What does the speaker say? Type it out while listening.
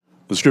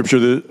The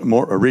scripture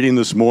reading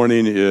this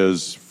morning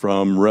is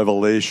from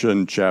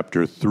Revelation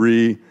chapter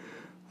 3,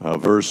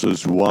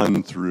 verses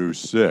 1 through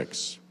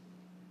 6.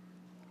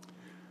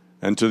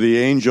 And to the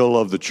angel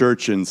of the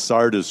church in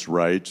Sardis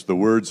write the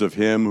words of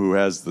him who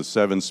has the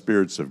seven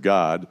spirits of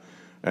God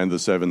and the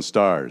seven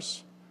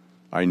stars.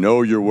 I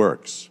know your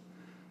works.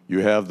 You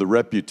have the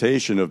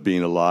reputation of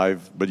being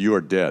alive, but you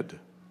are dead.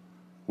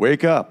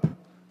 Wake up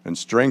and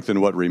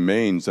strengthen what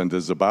remains and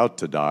is about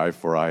to die,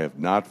 for I have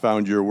not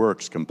found your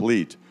works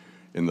complete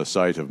in the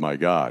sight of my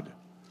God.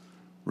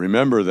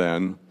 Remember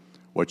then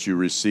what you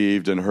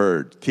received and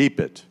heard. Keep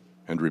it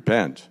and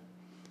repent.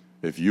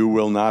 If you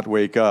will not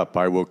wake up,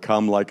 I will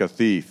come like a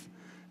thief,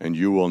 and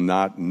you will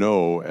not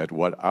know at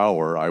what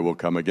hour I will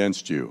come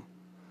against you.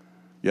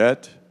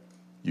 Yet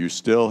you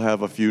still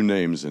have a few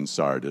names in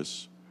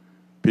Sardis,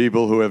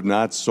 people who have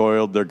not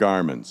soiled their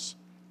garments,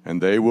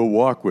 and they will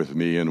walk with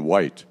me in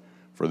white,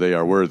 for they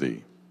are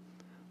worthy.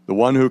 The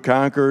one who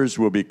conquers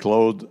will be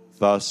clothed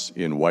thus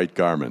in white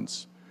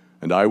garments,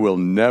 and I will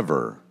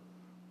never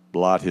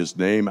blot his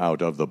name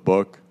out of the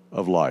book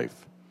of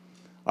life.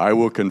 I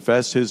will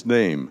confess his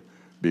name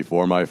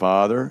before my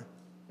Father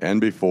and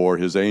before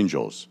his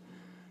angels.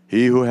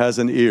 He who has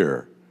an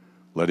ear,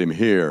 let him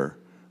hear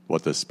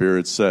what the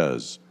Spirit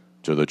says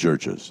to the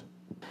churches.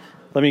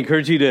 Let me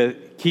encourage you to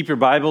keep your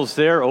Bibles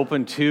there,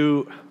 open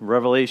to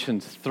Revelation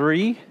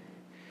 3.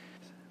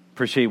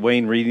 Appreciate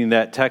Wayne reading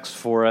that text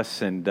for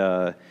us, and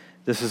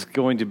this is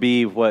going to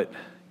be what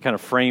kind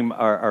of frame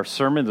our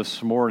sermon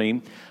this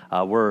morning.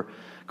 We're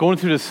going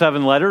through the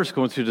seven letters,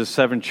 going through the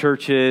seven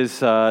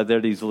churches. There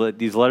are these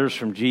letters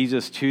from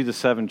Jesus to the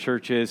seven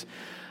churches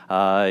in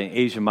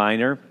Asia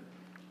Minor.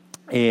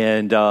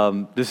 And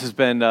this has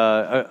been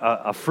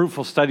a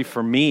fruitful study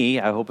for me.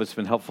 I hope it's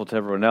been helpful to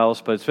everyone else.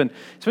 But it's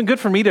been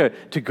good for me to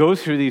go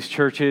through these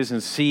churches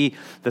and see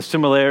the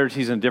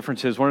similarities and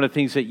differences. One of the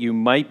things that you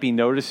might be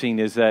noticing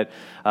is that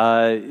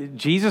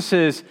Jesus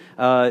is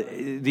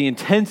the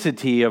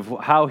intensity of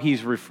how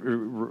he's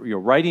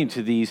writing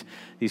to these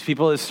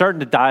people is starting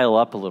to dial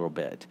up a little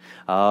bit.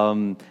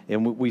 And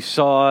we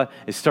saw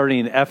it starting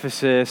in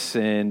Ephesus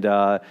and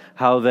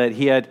how that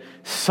he had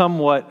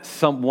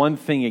one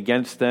thing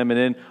against them.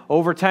 And then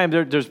over time,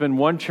 there's been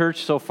one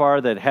church so far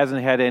that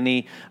hasn't had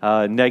any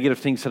negative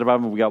things said about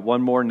them. We got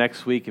one more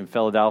next week in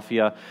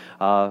Philadelphia.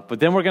 But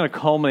then we're going to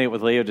culminate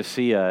with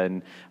Laodicea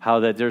and how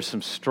that there's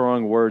some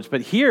strong words.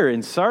 But here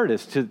in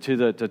Sardis, to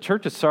the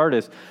church of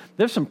Sardis,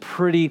 there's some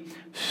pretty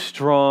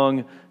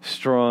strong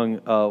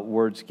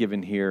words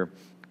given here.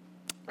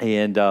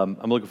 And I'm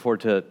looking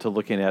forward to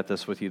looking at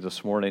this with you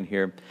this morning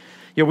here.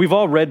 You know, we've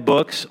all read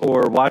books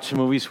or watched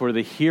movies where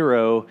the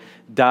hero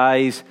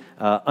dies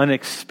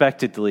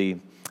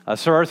unexpectedly.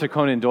 Sir Arthur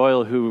Conan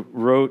Doyle, who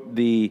wrote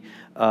the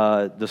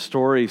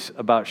stories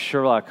about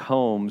Sherlock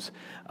Holmes,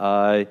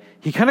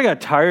 he kind of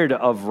got tired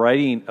of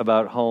writing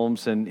about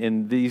Holmes,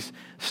 and these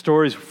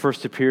stories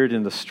first appeared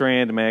in the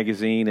Strand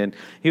magazine, and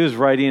he was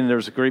writing, and there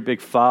was a great big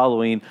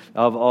following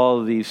of all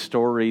of these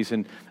stories,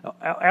 and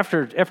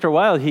after a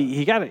while,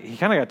 he kind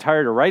of got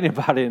tired of writing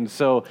about it, and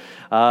so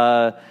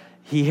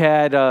he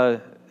had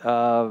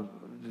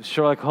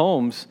Sherlock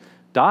Holmes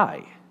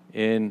die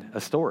in a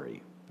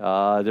story.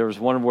 There was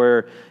one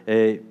where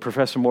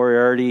Professor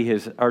Moriarty,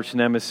 his arch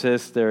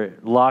nemesis, they're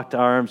locked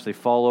arms, they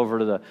fall over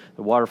to the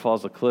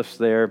waterfalls, the cliffs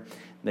there, and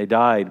they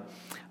died.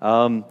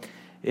 And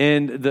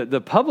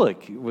the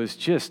public was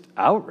just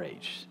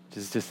outraged,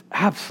 just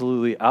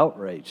absolutely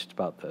outraged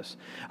about this.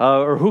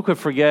 Or who could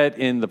forget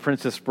in The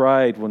Princess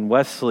Bride when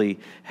Wesley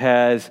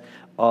has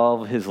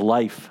all of his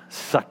life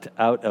sucked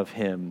out of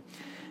him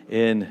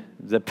in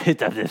the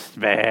pit of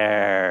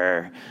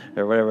despair,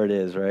 or whatever it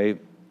is, right?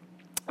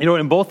 You know,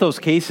 in both those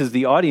cases,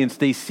 the audience,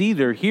 they see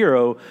their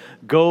hero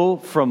go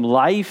from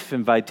life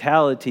and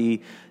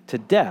vitality to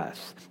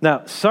death.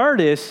 Now,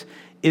 Sardis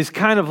is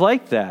kind of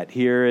like that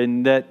here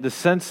in that the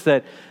sense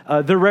that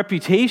their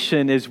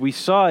reputation, as we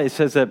saw, it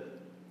says that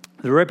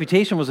the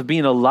reputation was of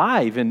being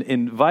alive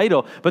and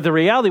vital, but the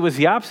reality was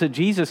the opposite.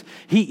 Jesus,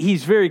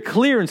 he's very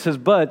clear and says,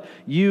 but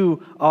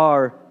you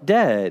are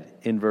dead,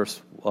 in verse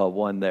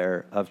 1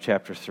 there of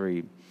chapter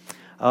 3.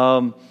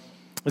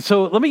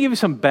 So let me give you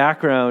some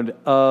background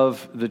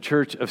of the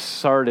church of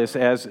Sardis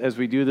as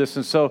we do this.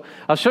 And so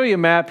I'll show you a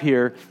map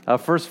here.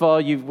 First of all,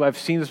 I've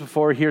seen this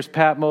before. Here's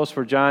Patmos,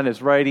 where John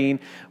is writing.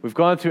 We've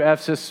gone through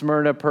Ephesus,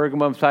 Smyrna,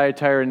 Pergamum,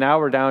 Thyatira, and now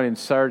we're down in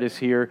Sardis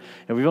here.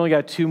 And we've only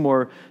got two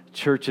more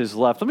churches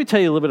left. Let me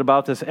tell you a little bit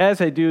about this. As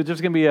I do, there's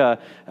going to be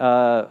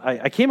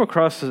I came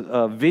across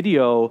a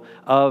video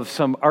of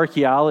some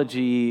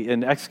archaeology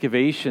and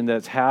excavation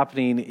that's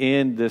happening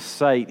in this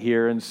site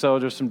here, and so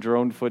there's some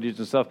drone footage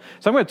and stuff.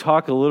 So I'm going to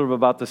talk a little bit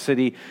about the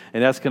city,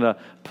 and that's going to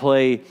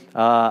play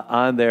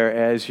on there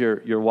as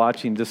you're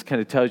watching. This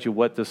kind of tells you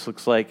what this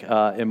looks like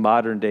in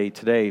modern day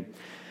today.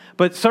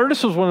 But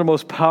Sardis was one of the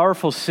most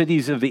powerful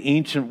cities of the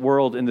ancient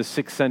world in the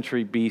 6th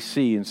century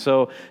BC. And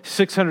so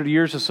 600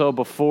 years or so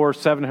before,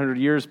 700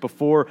 years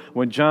before,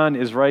 when John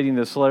is writing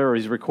this letter, or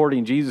he's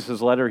recording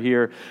Jesus' letter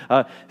here,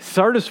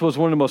 Sardis was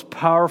one of the most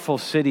powerful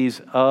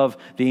cities of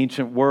the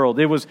ancient world.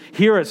 It was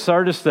here at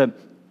Sardis that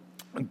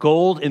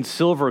gold and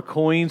silver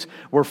coins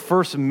were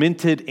first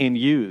minted and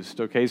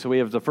used. Okay, so we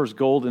have the first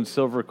gold and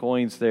silver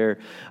coins there.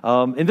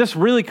 And this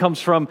really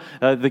comes from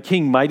the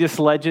King Midas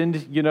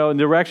legend, and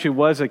there actually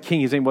was a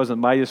king. His name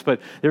wasn't Midas,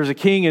 but there was a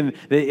king, and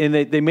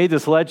they made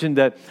this legend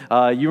that,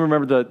 you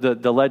remember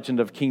the legend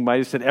of King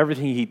Midas, that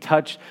everything he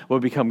touched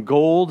would become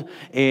gold.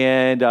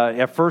 And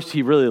at first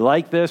he really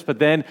liked this, but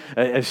then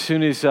as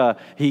soon as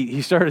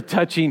he started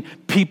touching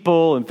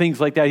people and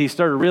things like that, he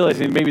started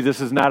realizing maybe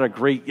this is not a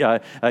great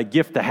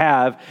gift to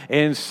have.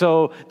 And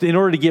so in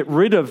order to get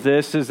rid of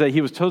this is that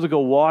he was told to go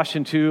wash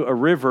into a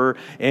river,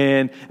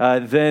 and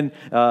then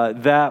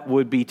that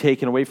would be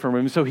taken away from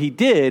him. So he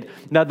did.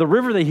 Now the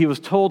river that he was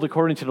told,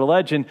 according to the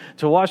legend,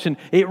 to wash in,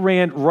 it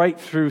ran right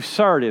through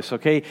Sardis,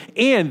 okay?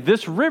 And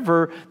this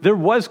river, there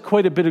was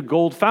quite a bit of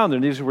gold found there.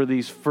 These were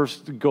these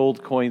first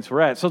gold coins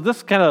were at. So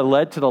this kind of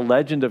led to the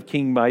legend of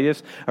King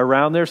Midas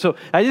around there. So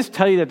I just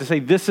tell you that to say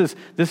this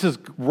is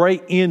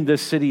right in the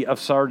city of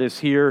Sardis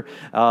here.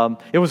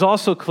 It was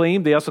also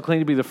claimed, they also claimed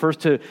to be the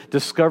first to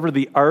discover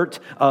the art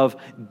of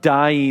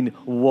dyeing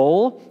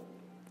wool.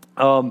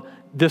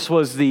 This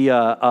was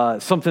the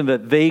something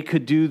that they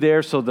could do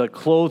there, so the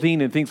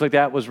clothing and things like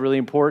that was really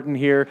important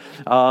here.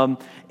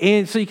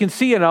 And so you can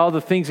see in all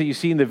the things that you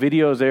see in the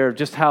videos there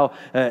just how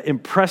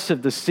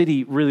impressive the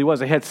city really was.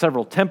 They had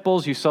several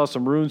temples. You saw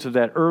some ruins of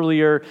that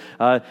earlier.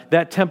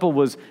 That temple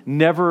was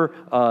never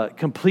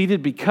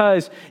completed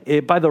because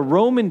by the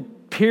Roman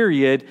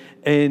period,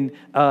 and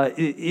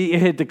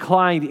it had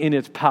declined in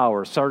its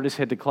power. Sardis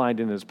had declined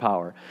in its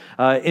power.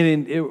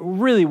 And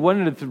really,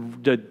 one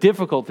of the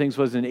difficult things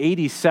was in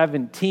AD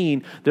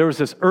 17, there was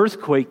this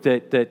earthquake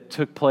that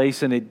took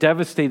place, and it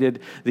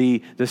devastated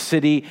the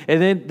city. And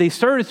then they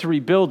started to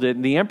rebuild it,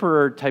 and the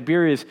Emperor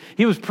Tiberius,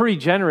 he was pretty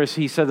generous.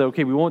 He said,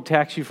 okay, we won't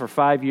tax you for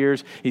 5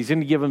 years. He's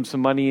going to give them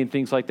some money and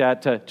things like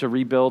that to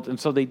rebuild. And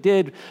so they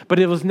did, but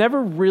it was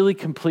never really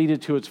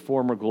completed to its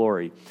former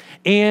glory.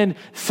 And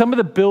some of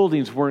the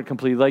buildings weren't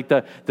completed, like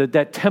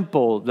that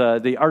temple,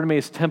 the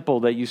Artemis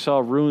temple that you saw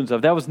ruins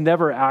of, that was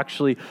never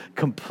actually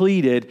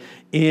completed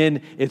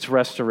in its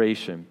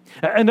restoration.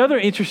 Another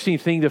interesting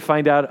thing to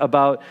find out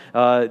about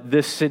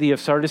this city of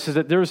Sardis is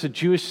that there was a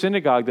Jewish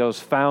synagogue that was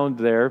found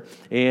there,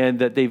 and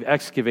that they've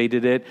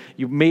excavated it.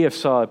 You may have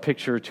saw a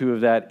picture or two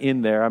of that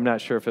in there. I'm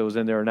not sure if it was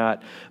in there or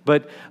not.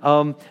 But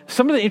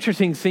some of the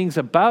interesting things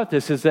about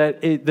this is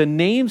that the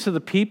names of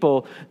the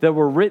people that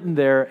were written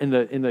there in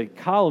the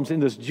columns in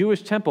this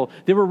Jewish temple,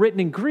 they were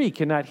written in Greek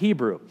and not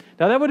Hebrew.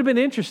 Now that would have been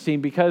interesting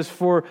because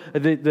for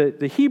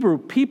the Hebrew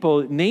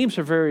people, names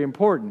are very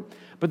important.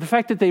 But the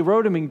fact that they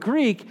wrote them in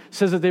Greek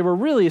says that they were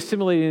really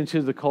assimilated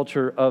into the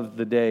culture of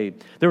the day.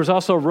 There was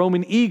also a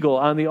Roman eagle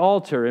on the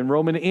altar and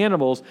Roman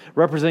animals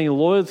representing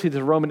loyalty to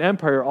the Roman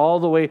Empire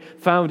all the way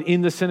found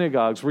in the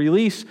synagogues.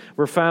 Reliefs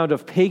were found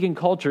of pagan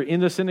culture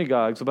in the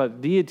synagogues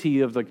about the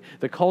deity of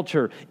the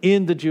culture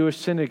in the Jewish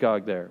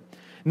synagogue there.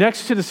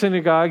 Next to the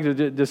synagogue,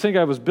 the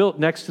synagogue was built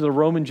next to the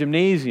Roman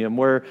gymnasium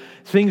where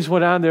things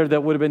went on there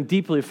that would have been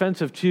deeply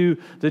offensive to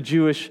the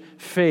Jewish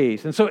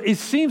faith. And so it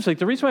seems like,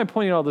 the reason why I'm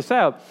pointing all this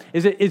out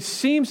is that it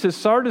seems that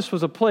Sardis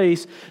was a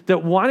place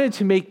that wanted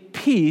to make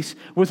peace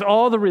with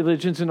all the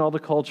religions and all the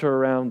culture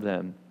around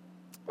them.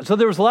 So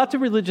there was lots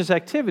of religious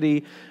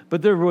activity,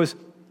 but there was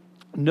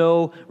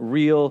no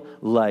real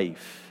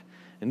life.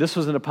 And this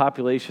was in a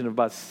population of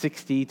about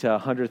 60 to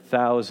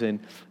 100,000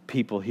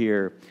 people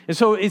here. And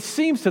so it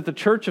seems that the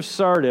church of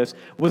Sardis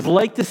was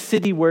like the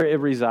city where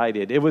it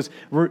resided. It was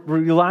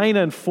relying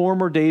on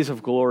former days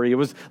of glory. It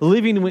was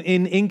living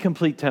in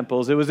incomplete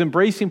temples. It was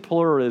embracing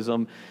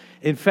pluralism.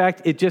 In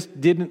fact, it just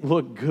didn't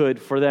look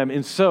good for them.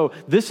 And so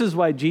this is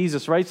why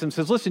Jesus writes them,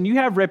 says, listen, you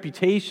have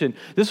reputation.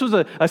 This was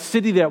a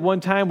city that at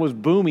one time was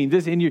booming.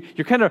 And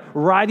you're kind of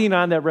riding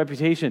on that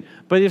reputation,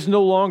 but it's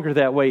no longer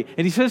that way.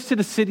 And he says to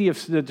the city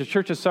of the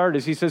church of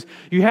Sardis, he says,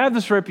 you have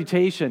this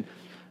reputation,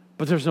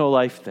 but there's no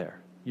life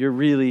there. You're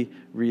really,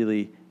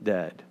 really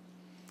dead.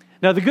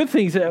 Now, the good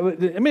thing is,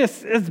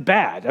 it's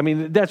bad.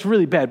 That's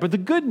really bad. But the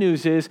good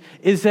news is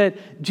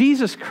that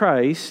Jesus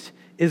Christ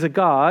is a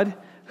God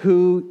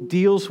who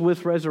deals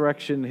with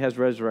resurrection, has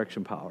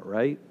resurrection power,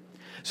 right?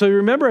 So you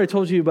remember I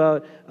told you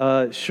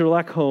about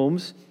Sherlock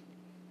Holmes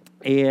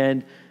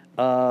and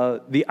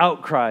the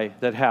outcry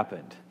that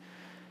happened.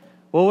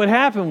 Well, what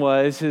happened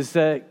is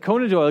that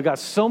Conan Doyle got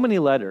so many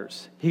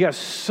letters. He got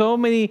so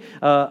many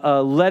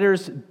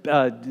letters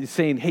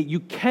saying, hey, you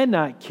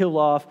cannot kill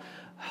off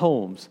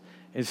Holmes.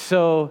 And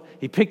so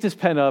he picked his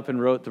pen up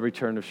and wrote The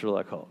Return of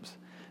Sherlock Holmes.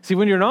 See,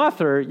 when you're an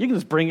author, you can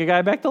just bring a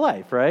guy back to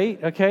life,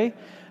 right? Okay?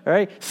 All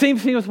right. Same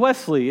thing with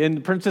Wesley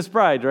in Princess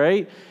Bride,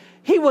 right?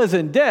 He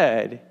wasn't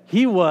dead.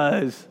 He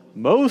was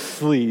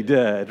mostly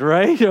dead,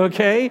 right?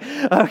 Okay.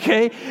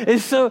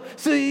 And so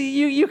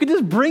you could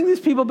just bring these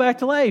people back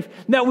to life.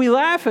 Now, we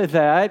laugh at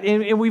that,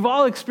 and we've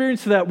all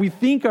experienced that. We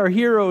think our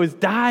hero is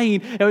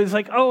dying, and it's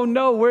like, oh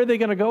no, where are they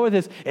going to go with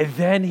this? And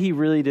then he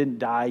really didn't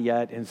die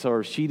yet,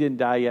 or she didn't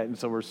die yet, and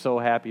so we're so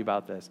happy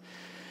about this.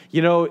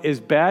 As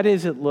bad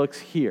as it looks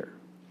here,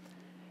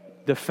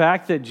 the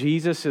fact that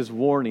Jesus is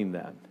warning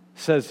them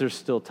says there's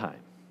still time.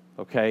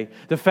 Okay?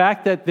 The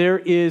fact that there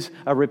is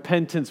a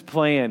repentance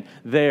plan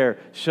there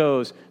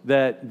shows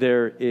that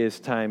there is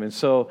time. And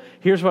so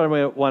here's what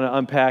I want to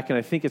unpack, and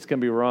I think it's going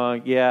to be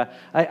wrong. Yeah,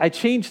 I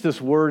changed this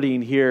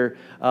wording here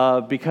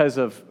because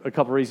of a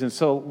couple reasons.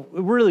 So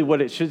really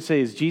what it should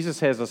say is Jesus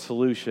has a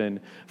solution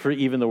for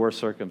even the worst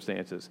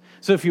circumstances.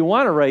 So if you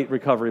want to write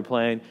recovery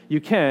plan, you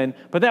can,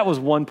 but that was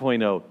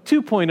 1.0.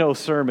 2.0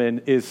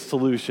 sermon is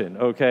solution,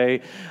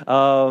 okay?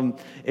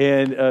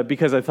 And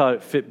because I thought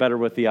it fit better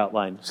with the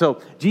outline.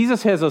 So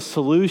Jesus has a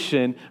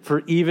solution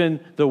for even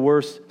the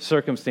worst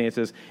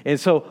circumstances. And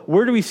so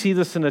where do we see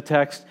this in the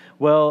text?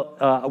 Well,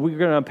 we're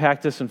going to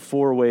unpack this in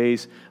 4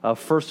 ways.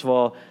 First of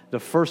all, the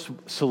first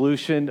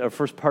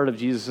part of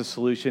Jesus'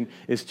 solution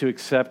is to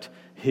accept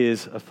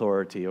his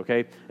authority,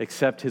 okay?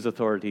 Accept his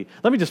authority.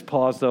 Let me just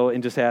pause, though,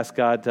 and just ask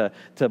God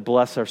to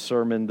bless our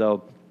sermon,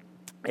 though,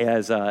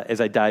 as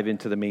I dive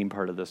into the main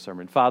part of this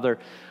sermon. Father,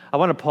 I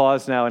want to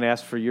pause now and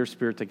ask for your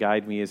Spirit to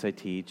guide me as I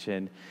teach.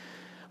 And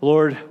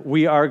Lord,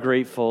 we are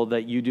grateful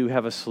that you do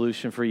have a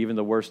solution for even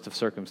the worst of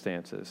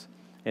circumstances.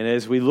 And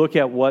as we look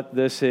at what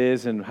this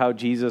is and how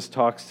Jesus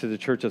talks to the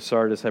church of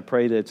Sardis, I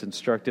pray that it's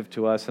instructive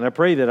to us. And I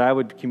pray that I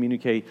would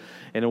communicate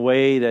in a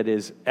way that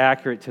is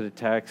accurate to the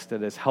text,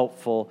 that is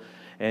helpful,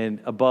 and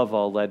above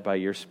all, led by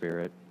your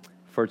Spirit.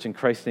 For it's in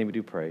Christ's name we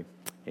do pray.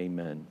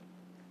 Amen.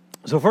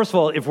 So first of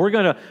all, if we're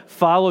going to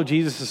follow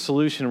Jesus'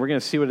 solution, we're going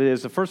to see what it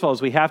is. The first of all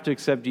is we have to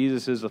accept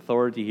Jesus'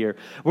 authority here.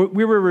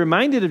 We were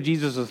reminded of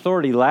Jesus'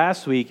 authority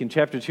last week in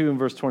chapter 2 and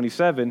verse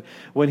 27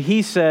 when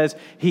he says,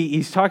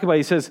 he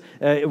says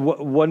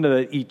one of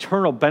the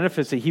eternal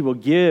benefits that he will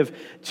give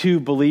to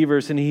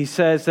believers, and he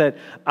says that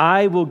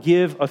I will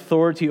give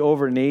authority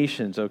over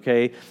nations,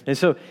 okay? And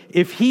so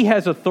if he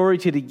has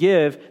authority to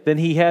give, then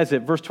he has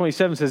it. Verse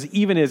 27 says,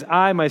 even as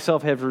I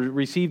myself have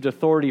received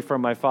authority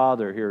from my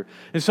Father here.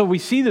 And so we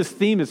see this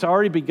theme that's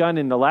already begun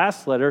in the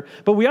last letter,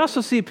 but we also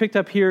see it picked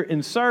up here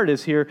in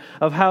Sardis here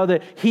of how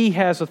that he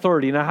has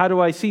authority. Now, how do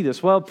I see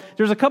this? Well,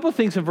 there's a couple of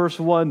things in verse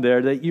 1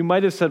 there that you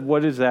might have said,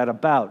 what is that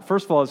about?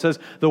 First of all, it says,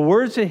 the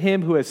words to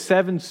him who has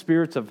 7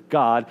 spirits of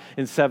God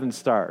and 7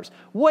 stars.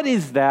 What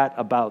is that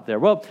about there?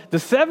 Well, the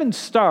 7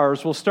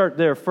 stars, we'll start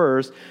there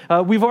first.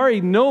 We've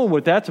already known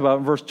what that's about.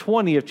 In verse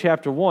 20 of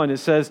chapter 1, it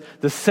says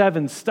the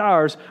 7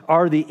 stars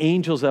are the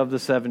angels of the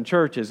 7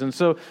 churches. And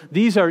so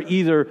these are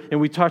either, and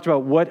we talked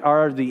about what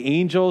are the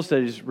angels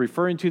that he's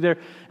referring to there.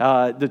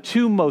 The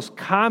 2 most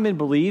common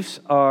beliefs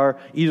are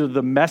either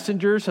the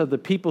messengers of the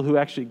people who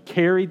actually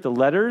carried the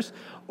letters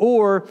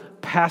or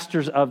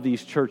pastors of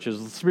these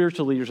churches, the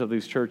spiritual leaders of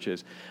these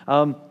churches.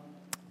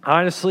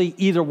 Honestly,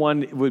 either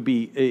one would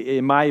be,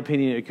 in my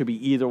opinion, it could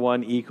be either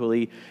one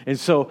equally. And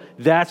so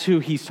that's who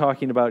he's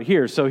talking about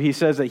here. So he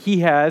says that he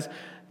has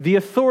the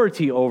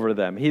authority over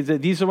them. These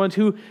are the ones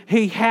who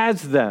he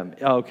has them,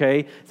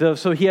 okay?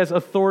 So he has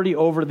authority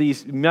over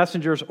these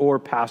messengers or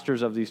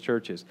pastors of these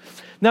churches.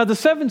 Now, the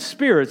 7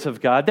 spirits of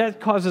God,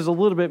 that causes a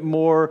little bit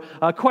more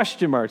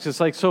question marks. It's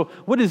like, so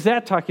what is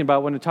that talking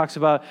about when it talks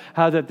about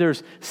how that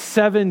there's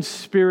 7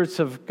 spirits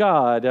of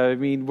God? I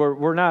mean,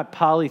 we're not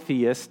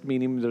polytheists,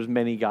 meaning there's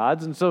many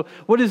gods. And so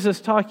what is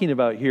this talking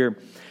about here?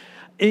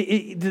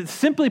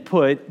 Simply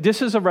put,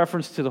 this is a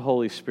reference to the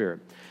Holy Spirit.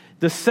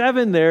 The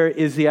 7 there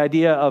is the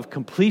idea of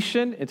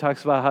completion. It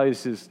talks about how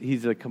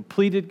he's a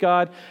completed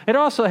God. It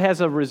also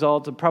has a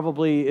result,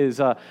 probably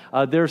is,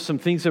 there's some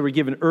things that were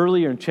given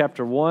earlier in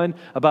chapter 1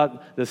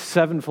 about the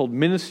 7-fold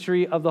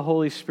ministry of the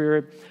Holy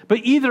Spirit. But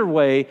either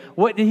way,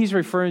 what he's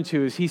referring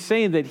to is he's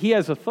saying that he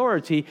has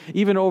authority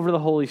even over the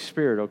Holy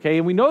Spirit, okay?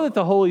 And we know that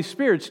the Holy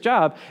Spirit's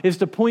job is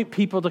to point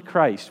people to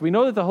Christ. We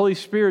know that the Holy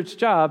Spirit's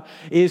job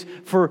is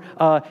for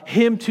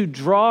him to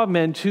draw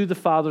men to the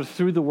Father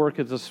through the work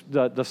of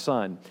the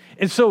Son.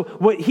 And so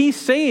what he's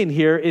saying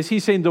here is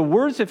he's saying the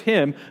words of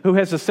him who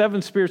has the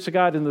 7 spirits of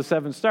God and the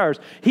 7 stars,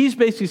 he's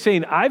basically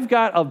saying, I've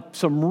got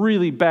some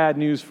really bad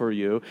news for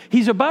you.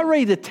 He's about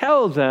ready to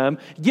tell them,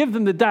 give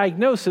them the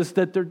diagnosis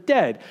that they're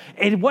dead.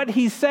 And what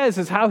he says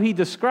is how he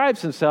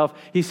describes himself.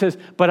 He says,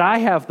 but I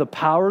have the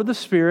power of the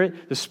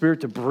Spirit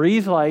to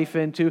breathe life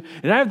into,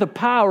 and I have the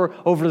power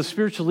over the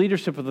spiritual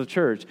leadership of the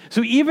church.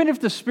 So even if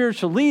the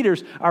spiritual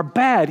leaders are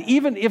bad,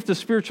 even if the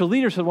spiritual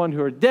leaders are the one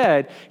who are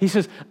dead, he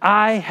says,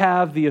 I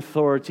have the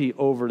authority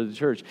over the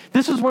church.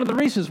 This is one of the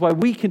reasons why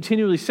we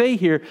continually say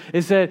here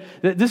is that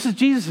this is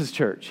Jesus'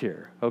 church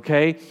here,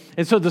 okay?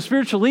 And so the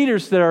spiritual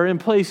leaders that are in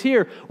place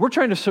here, we're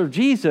trying to serve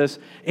Jesus,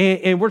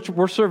 and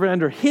we're serving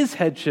under his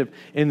headship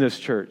in this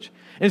church.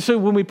 And so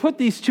when we put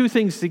these 2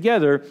 things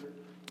together,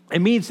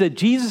 It means that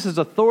Jesus'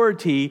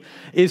 authority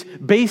is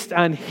based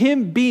on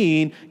him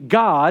being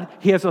God.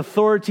 He has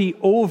authority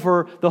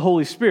over the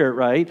Holy Spirit,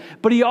 right?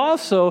 But he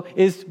also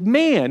is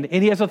man,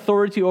 and he has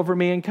authority over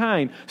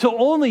mankind. So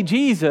only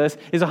Jesus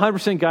is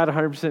 100% God,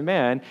 100%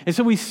 man. And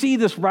so we see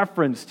this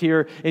referenced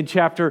here in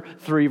chapter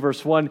 3,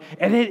 verse 1.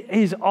 And it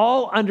is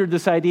all under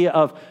this idea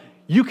of,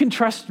 you can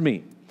trust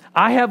me.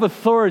 I have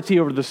authority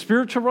over the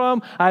spiritual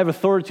realm. I have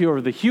authority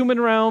over the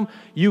human realm.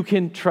 You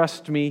can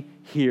trust me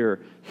here.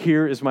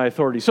 Here is my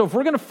authority. So if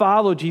we're going to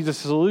follow Jesus'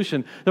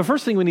 solution, the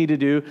first thing we need to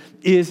do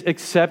is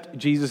accept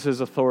Jesus'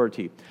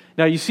 authority.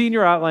 Now, you see in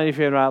your outline, if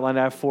you have an outline,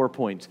 I have 4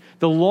 points.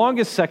 The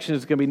longest section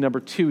is going to be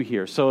number 2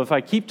 here. So if I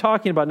keep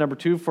talking about number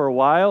 2 for a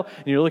while,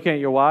 and you're looking at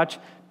your watch,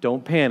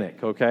 don't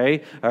panic,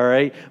 okay? All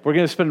right? We're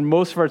going to spend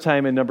most of our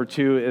time in number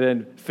 2 and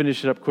then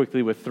finish it up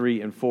quickly with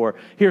 3 and 4.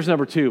 Here's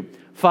number 2.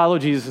 Follow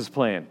Jesus'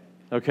 plan.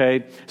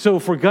 Okay, so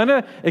if we're going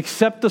to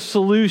accept the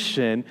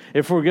solution,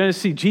 if we're going to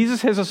see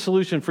Jesus has a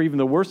solution for even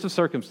the worst of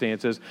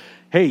circumstances,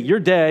 hey, you're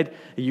dead,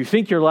 you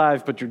think you're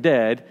alive, but you're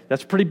dead,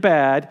 that's pretty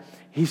bad.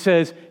 He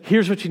says,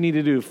 here's what you need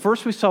to do.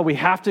 First, we saw we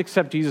have to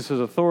accept Jesus'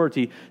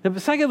 authority. But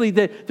secondly,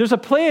 there's a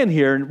plan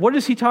here. And what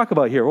does he talk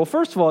about here? Well,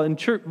 first of all, in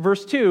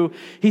verse 2,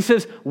 he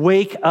says,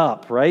 wake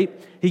up, right?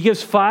 He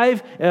gives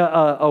 5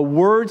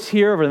 words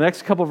here over the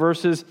next couple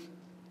verses.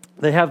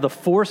 They have the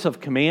force of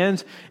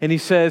commands, and he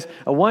says,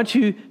 I want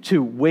you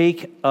to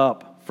wake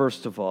up,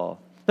 first of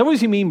all. Now, what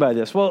does he mean by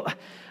this? Well,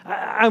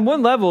 on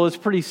one level, it's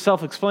pretty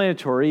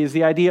self-explanatory, is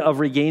the idea of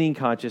regaining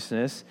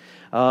consciousness,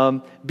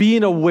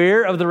 being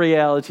aware of the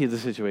reality of the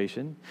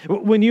situation.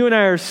 When you and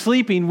I are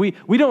sleeping,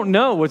 we don't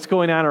know what's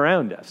going on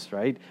around us,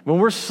 right? When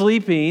we're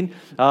sleeping,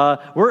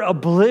 we're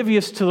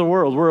oblivious to the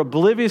world. We're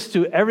oblivious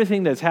to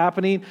everything that's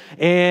happening.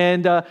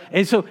 And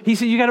so he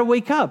said, you got to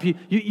wake up.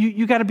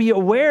 You got to be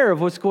aware of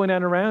what's going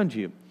on around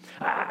you.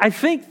 I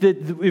think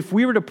that if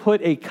we were to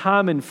put a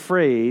common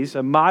phrase,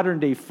 a modern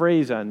day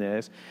phrase on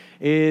this,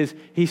 is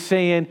he's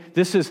saying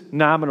this is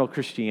nominal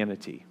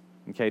Christianity.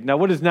 Okay, now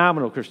what is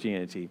nominal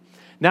Christianity?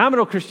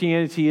 Nominal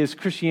Christianity is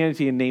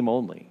Christianity in name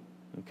only,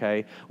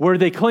 okay? Where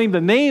they claim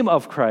the name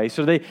of Christ,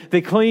 or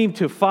they claim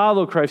to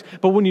follow Christ,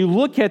 but when you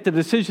look at the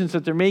decisions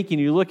that they're making,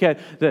 you look at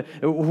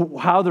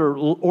how they're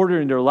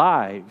ordering their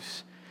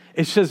lives,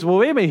 it says, well,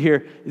 wait a minute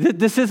here,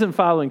 this isn't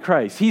following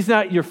Christ. He's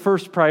not your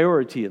first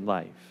priority in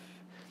life.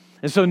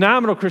 And so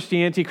nominal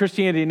Christianity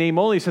in name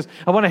only, says,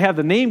 I want to have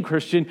the name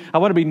Christian, I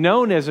want to be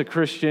known as a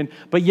Christian,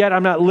 but yet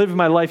I'm not living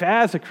my life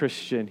as a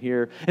Christian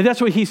here. And that's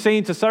what he's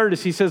saying to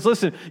Sardis. He says,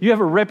 listen, you have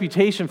a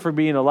reputation for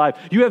being alive.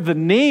 You have the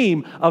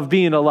name of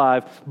being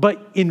alive,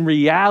 but in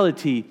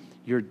reality,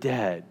 you're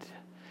dead.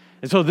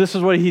 And so this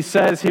is what he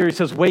says here. He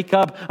says, wake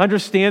up,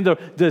 understand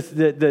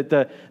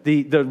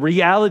the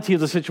reality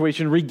of the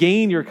situation,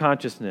 regain your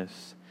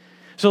consciousness.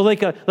 So like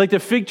the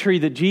fig tree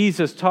that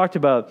Jesus talked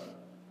about,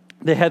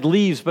 they had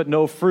leaves but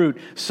no fruit.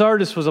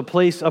 Sardis was a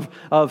place of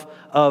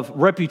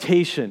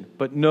reputation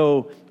but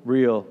no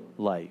real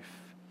life.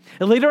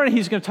 And later on,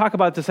 he's going to talk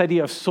about this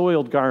idea of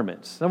soiled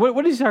garments. Now,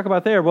 what does he talk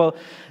about there? Well,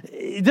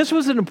 this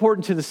wasn't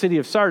important to the city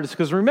of Sardis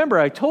because remember,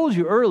 I told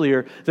you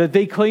earlier that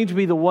they claimed to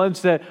be the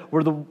ones that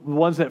were the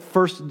ones that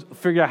first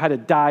figured out how to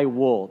dye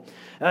wool.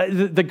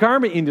 The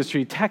garment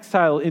industry,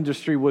 textile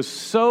industry, was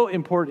so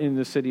important in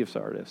the city of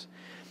Sardis.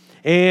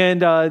 And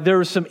there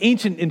are some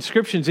ancient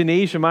inscriptions in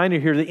Asia Minor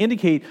here that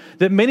indicate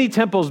that many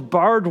temples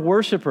barred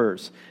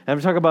worshipers. And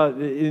I'm talking about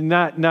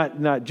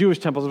not Jewish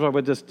temples, I'm talking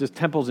about just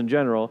temples in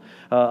general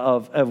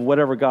of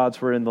whatever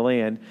gods were in the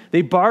land.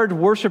 They barred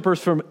worshipers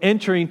from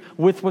entering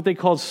with what they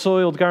called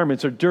soiled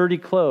garments or dirty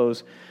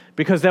clothes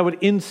because that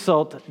would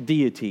insult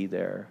deity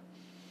there.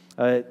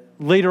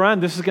 Later on,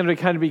 this is going to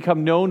kind of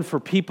become known for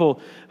people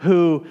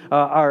who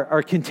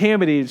are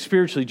contaminated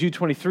spiritually. Jude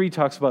 23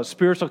 talks about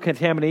spiritual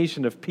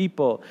contamination of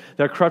people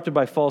that are corrupted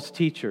by false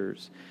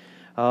teachers.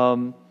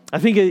 I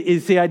think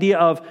it's the idea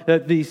of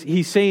that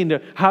he's saying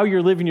that how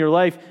you're living your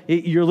life.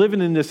 You're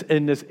living in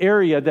this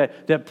area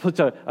that puts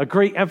a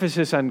great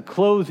emphasis on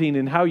clothing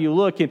and how you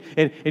look,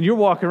 and you're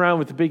walking around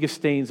with the biggest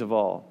stains of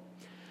all.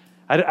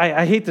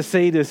 I hate to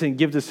say this and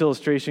give this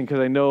illustration because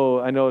I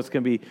know it's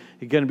going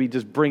to be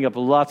just bring up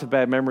lots of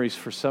bad memories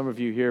for some of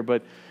you here,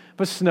 but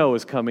snow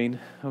is coming,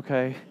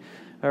 okay?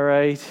 All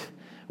right?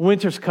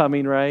 Winter's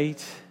coming,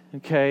 right?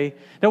 Okay?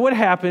 Now what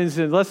happens,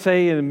 and let's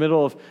say in the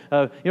middle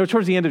of,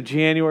 towards the end of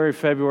January,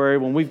 February,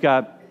 when we've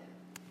got,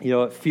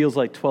 it feels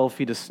like 12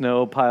 feet of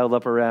snow piled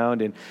up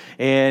around,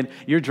 and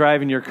you're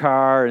driving your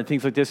car and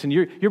things like this, and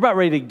you're about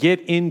ready to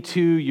get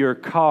into your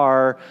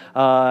car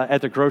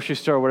at the grocery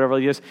store or whatever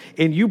it is,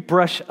 and you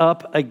brush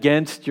up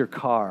against your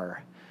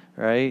car,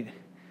 right?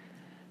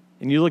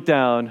 And you look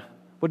down,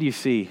 what do you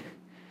see?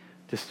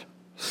 Just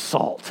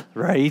salt,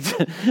 right?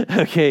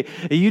 Okay,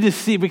 you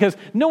just see, because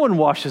no one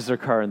washes their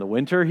car in the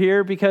winter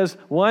here because,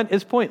 one,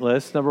 it's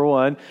pointless, number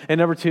one, and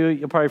number two,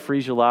 you'll probably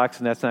freeze your locks,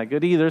 and that's not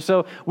good either.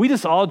 So we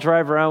just all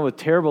drive around with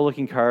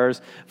terrible-looking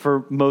cars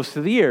for most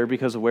of the year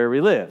because of where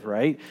we live,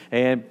 right?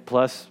 And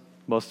plus,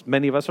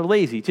 Many of us are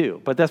lazy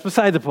too, but that's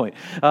beside the point.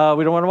 We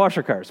don't want to wash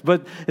our cars.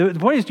 But the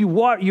point is,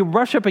 you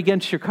brush up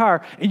against your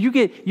car, and you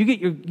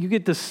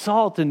get the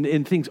salt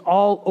and things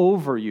all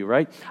over you,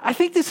 right? I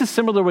think this is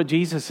similar to what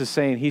Jesus is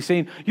saying. He's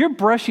saying you're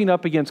brushing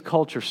up against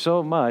culture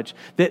so much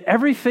that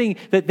everything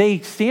that they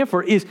stand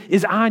for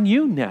is on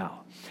you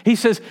now. He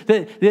says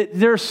that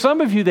there are some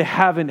of you that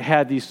haven't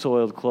had these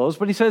soiled clothes,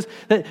 but he says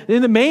that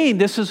in the main,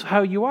 this is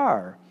how you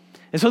are.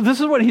 And so this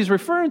is what he's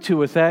referring to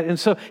with that. And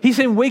so he's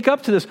saying, wake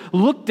up to this.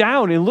 Look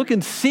down and look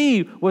and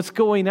see what's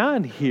going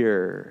on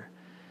here.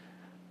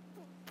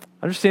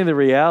 Understand the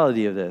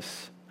reality of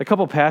this. A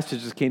couple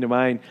passages came to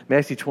mind.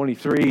 Matthew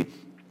 23.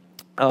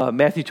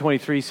 Matthew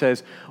 23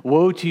 says,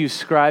 "Woe to you,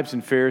 scribes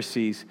and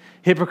Pharisees,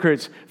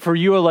 hypocrites, for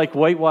you are like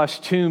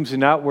whitewashed tombs,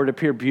 and outward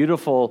appear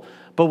beautiful,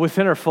 but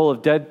within are full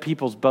of dead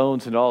people's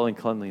bones and all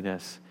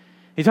uncleanliness."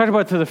 He talked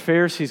about to the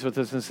Pharisees with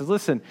this and says,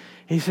 listen,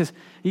 he says,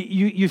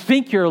 you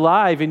think you're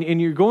alive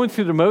and you're going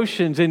through the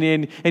motions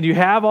and you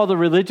have all the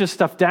religious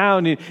stuff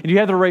down and you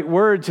have the right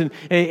words and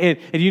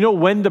you know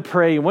when to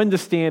pray and when to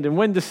stand and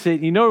when to sit.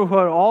 You know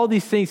all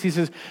these things. He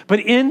says, but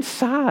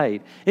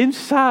inside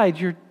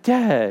you're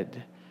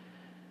dead.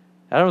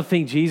 I don't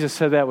think Jesus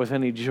said that with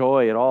any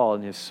joy at all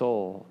in his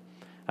soul.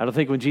 I don't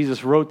think when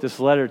Jesus wrote this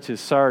letter to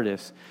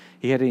Sardis,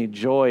 he had any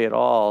joy at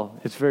all.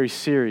 It's very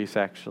serious,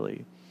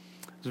 actually.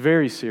 It's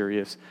very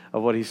serious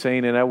of what he's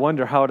saying, and I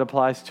wonder how it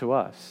applies to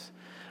us.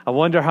 I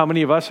wonder how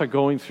many of us are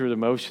going through the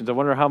motions. I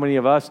wonder how many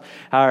of us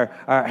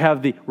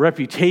have the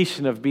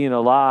reputation of being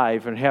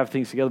alive and have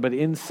things together, but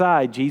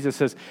inside, Jesus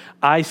says,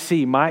 I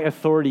see, my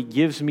authority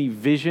gives me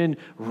vision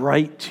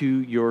right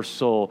to your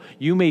soul.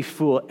 You may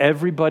fool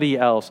everybody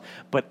else,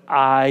 but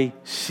I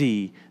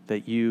see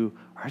that you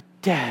are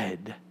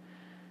dead.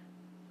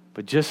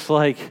 But just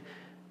like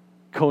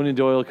Conan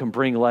Doyle can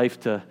bring life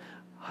to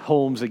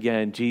homes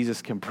again,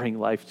 Jesus can bring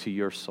life to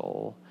your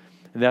soul.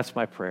 And that's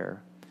my prayer.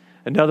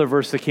 Another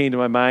verse that came to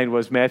my mind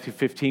was Matthew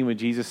 15 when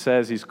Jesus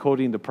says, he's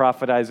quoting the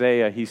prophet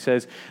Isaiah. He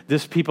says,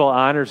 this people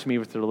honors me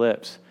with their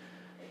lips,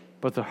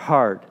 but their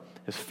heart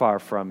is far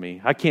from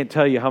me. I can't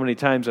tell you how many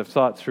times I've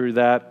thought through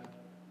that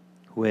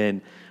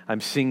when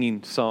I'm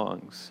singing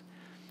songs.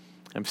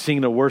 I'm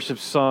singing a worship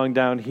song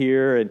down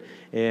here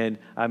and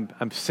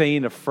I'm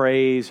saying a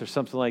phrase or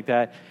something like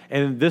that.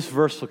 And this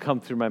verse will come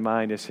through my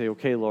mind. I say,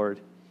 okay, Lord,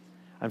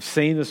 I'm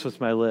saying this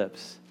with my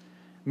lips.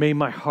 May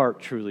my heart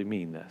truly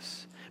mean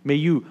this. May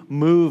you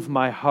move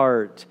my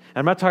heart. And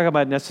I'm not talking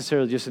about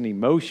necessarily just an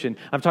emotion.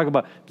 I'm talking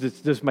about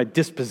this my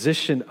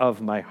disposition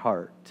of my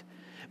heart.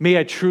 May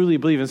I truly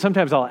believe. And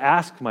sometimes I'll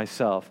ask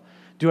myself,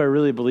 do I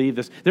really believe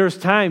this? There's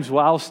times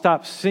where I'll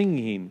stop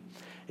singing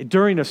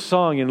during a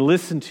song and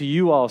listen to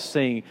you all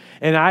sing,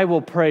 and I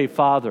will pray,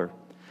 Father,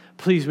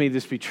 please may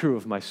this be true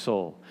of my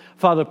soul.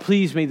 Father,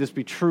 please may this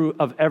be true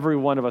of every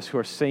one of us who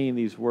are saying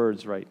these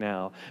words right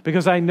now.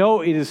 Because I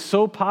know it is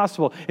so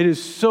possible, it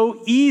is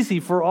so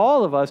easy for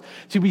all of us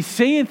to be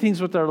saying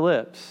things with our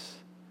lips,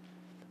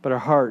 but our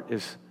heart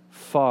is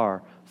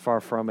far,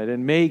 far from it.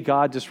 And may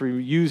God just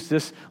use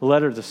this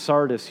letter to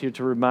Sardis here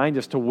to remind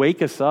us, to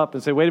wake us up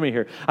and say, wait a minute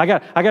here, I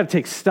got to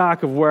take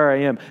stock of where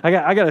I am.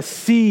 I got to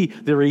see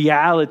the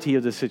reality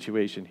of the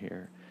situation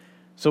here.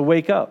 So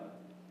wake up.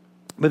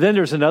 But then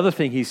there's another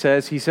thing he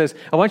says. He says,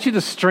 I want you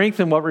to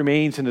strengthen what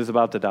remains and is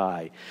about to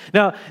die.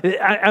 Now,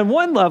 on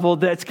one level,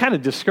 that's kind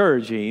of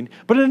discouraging,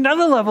 but at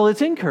another level,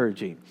 it's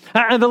encouraging.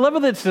 On the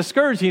level that's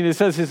discouraging, it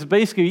says it's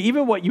basically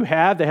even what you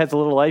have that has a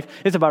little life,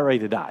 it's about ready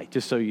to die,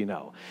 just so you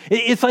know.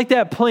 It's like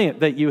that plant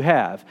that you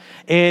have,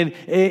 and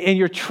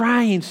you're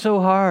trying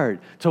so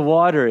hard to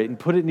water it and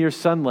put it near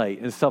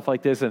sunlight and stuff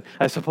like this, and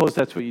I suppose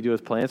that's what you do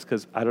with plants,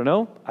 because I don't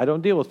know, I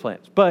don't deal with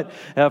plants. But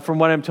from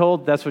what I'm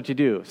told, that's what you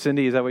do.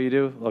 Cindy, is that what you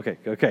do?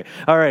 Okay.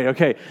 All right.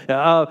 Okay.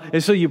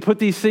 And so you put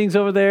these things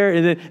over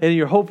there, and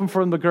you're hoping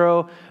for them to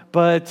grow,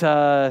 but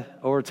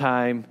over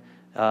time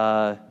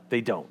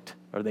they don't,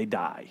 or they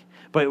die.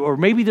 Or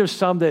maybe there's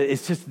some that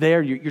it's just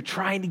there. You're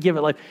trying to give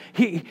it life.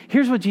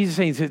 Here's what Jesus is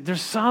saying. He says,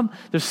 there's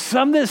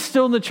some that's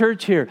still in the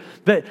church here.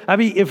 That I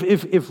mean,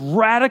 if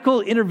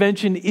radical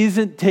intervention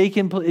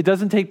it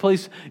doesn't take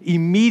place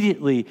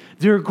immediately,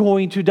 they're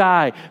going to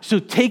die. So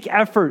take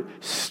effort,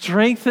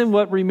 strengthen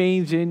what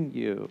remains in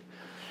you.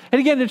 And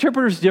again,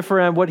 interpreters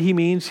differ on what he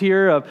means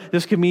here.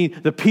 This could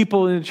mean the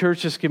people in the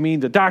church. This could mean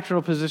the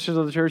doctrinal positions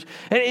of the church.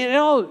 And in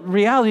all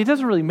reality, it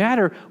doesn't really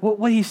matter.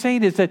 What he's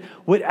saying is that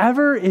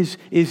whatever is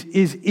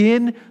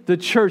in the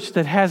church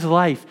that has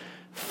life,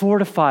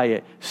 fortify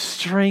it,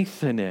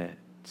 strengthen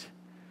it.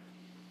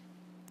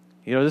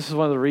 You know, this is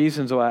one of the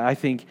reasons why I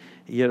think,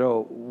 you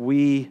know,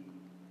 we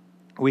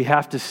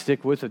have to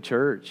stick with the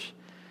church,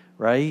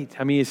 right?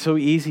 I mean, it's so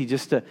easy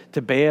just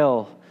to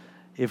bail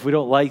if we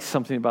don't like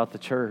something about the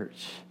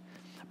church.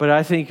 But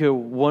I think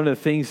one of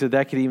the things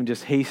that could even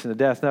just hasten the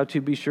death. Now,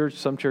 to be sure,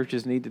 some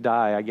churches need to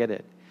die. I get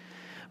it.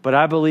 But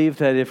I believe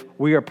that if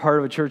we are part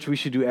of a church, we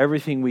should do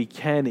everything we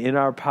can in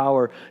our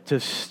power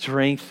to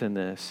strengthen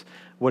this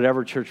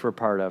whatever church we're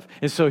part of.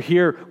 And so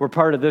here, we're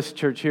part of this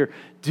church here.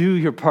 Do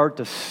your part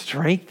to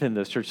strengthen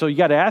this church. So you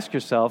got to ask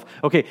yourself,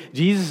 okay,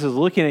 Jesus is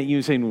looking at you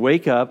and saying,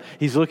 wake up.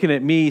 He's looking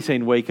at me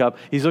saying, wake up.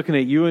 He's looking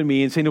at you and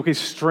me and saying, okay,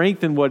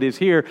 strengthen what is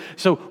here.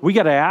 So we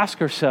got to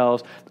ask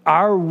ourselves,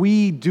 are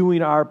we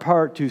doing our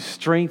part to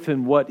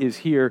strengthen what is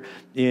here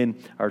in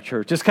our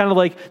church? It's kind of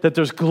like that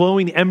there's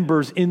glowing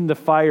embers in the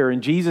fire,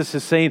 and Jesus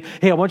is saying,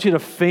 hey, I want you to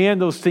fan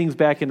those things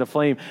back into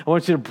flame. I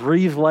want you to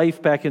breathe life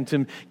back into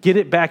them, get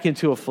it back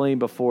into a flame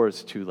before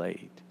it's too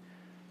late.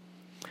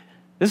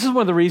 This is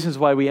one of the reasons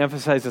why we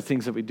emphasize the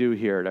things that we do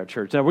here at our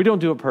church. Now, we don't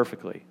do it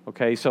perfectly,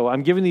 okay? So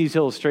I'm giving these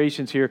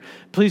illustrations here.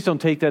 Please don't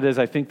take that as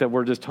I think that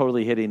we're just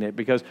totally hitting it,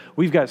 because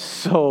we've got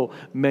so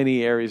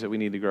many areas that we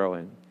need to grow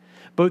in.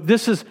 But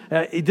this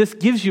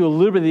gives you a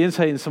little bit of the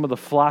insight into some of the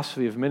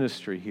philosophy of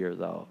ministry here,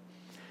 though.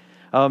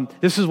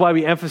 This is why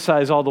we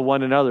emphasize all the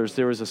one another's.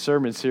 There was a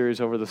sermon series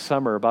over the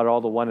summer about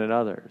all the one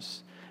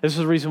another's. This is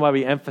the reason why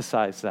we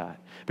emphasize that,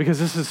 because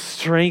this is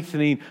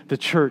strengthening the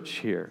church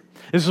here.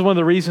 This is one of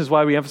the reasons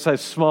why we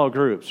emphasize small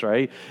groups,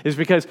 right? Is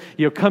because,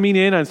 coming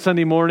in on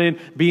Sunday morning,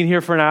 being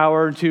here for an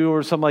hour or two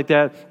or something like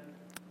that,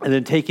 and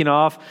then taking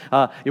off.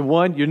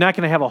 One, you're not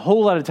going to have a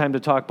whole lot of time to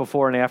talk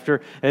before and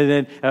after, and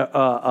then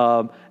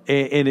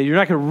and you're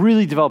not going to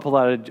really develop a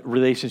lot of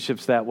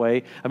relationships that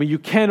way. I mean, you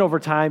can over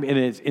time, and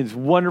it's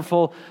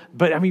wonderful.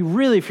 But I mean,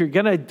 really, if you're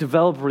going to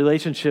develop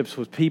relationships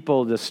with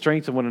people to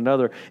strengthen one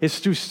another, it's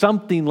through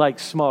something like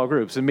small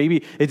groups. And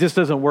maybe it just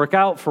doesn't work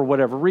out for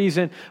whatever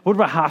reason. What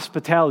about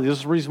hospitality? This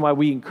is the reason why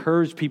we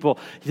encourage people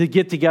to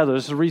get together.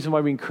 This is the reason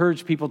why we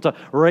encourage people to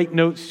write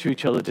notes to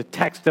each other, to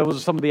text. That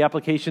was some of the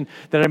application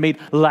that I made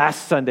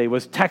last Sunday,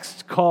 was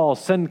text, call,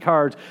 send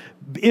cards,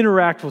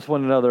 interact with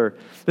one another.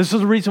 This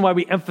is the reason why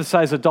we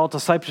emphasize adult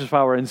discipleship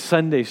hour in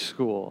Sunday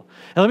school.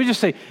 And let me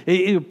just say,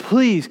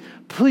 please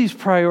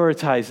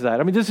prioritize that.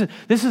 I mean, this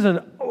is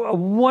a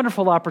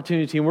wonderful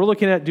opportunity, and we're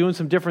looking at doing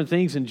some different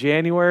things in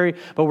January,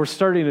 but we're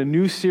starting a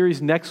new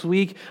series next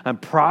week on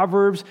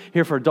Proverbs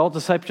here for adult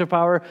discipleship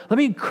hour. Let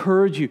me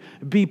encourage you,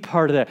 be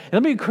part of that. And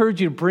let me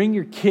encourage you to bring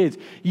your kids.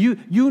 Your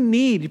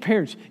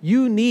parents,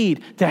 you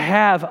need to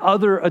have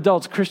other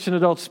adults, Christian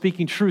adults,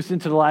 speaking truth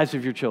into the lives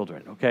of your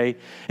children, okay?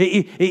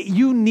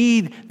 You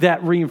need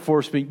that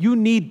reinforcement. You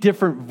need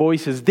different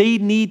voices. They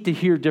need to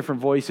hear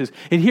different voices.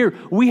 And here,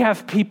 we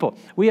have people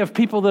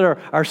that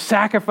are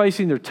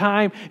sacrificing their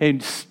time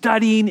and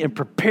studying and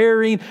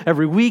preparing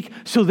every week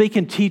so they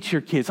can teach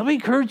your kids. Let me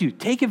encourage you,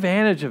 take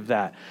advantage of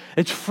that.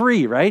 It's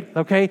free, right?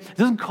 Okay? It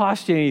doesn't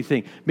cost you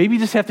anything. Maybe you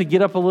just have to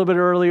get up a little bit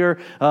earlier,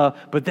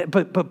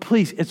 but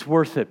please, it's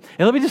worth it.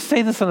 And let me just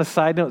say this on a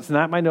side note. It's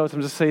not my notes.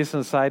 I'm just saying this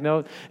on a side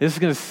note. This is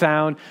going to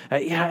sound,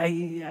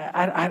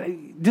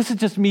 this is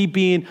just me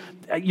being,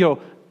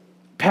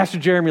 Pastor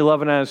Jeremy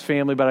loving on his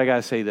family, but I got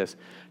to say this.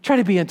 Try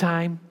to be on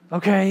time.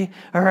 Okay,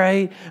 all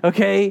right,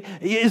 okay.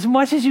 As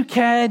much as you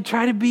can,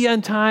 try to be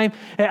on time.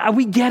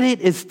 We get it.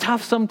 It's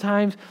tough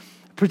sometimes,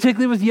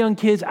 particularly with young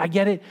kids. I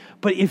get it.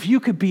 But if you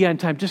could be on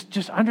time,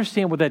 just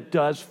understand what that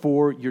does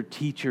for your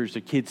teachers,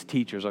 the kids'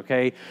 teachers,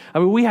 okay? I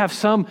mean, we have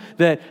some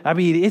that,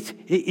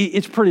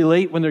 it's pretty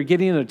late when they're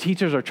getting in. Their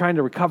teachers are trying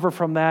to recover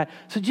from that.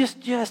 So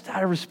just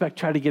out of respect,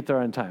 try to get there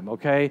on time,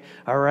 okay?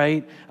 All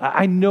right?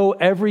 I know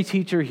every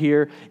teacher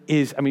here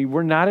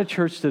we're not a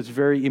church that's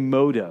very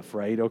emotive,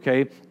 right,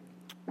 okay?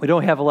 We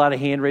don't have a lot of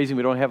hand raising.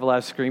 We don't have a lot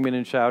of screaming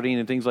and shouting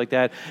and things like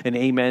that, and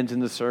amens in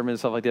the sermon and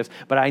stuff like this.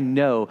 But I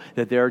know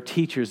that there are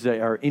teachers that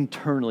are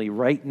internally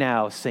right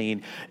now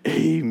saying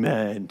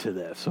amen to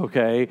this,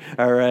 okay?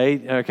 All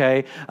right?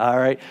 Okay? All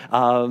right?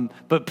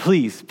 But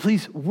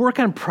please work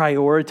on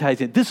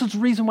prioritizing it. This is the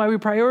reason why we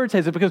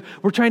prioritize it, because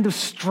we're trying to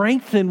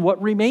strengthen what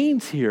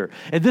remains here.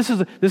 And this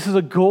is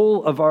a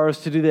goal of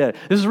ours to do that.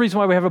 This is the reason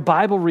why we have a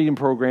Bible reading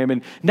program.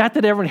 And not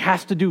that everyone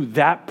has to do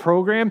that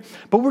program,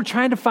 but we're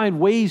trying to find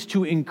ways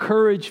to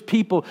encourage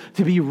people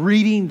to be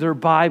reading their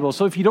Bible.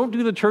 So if you don't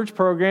do the church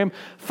program,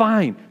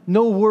 fine,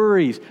 no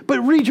worries.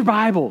 But read your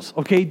Bibles,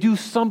 okay? Do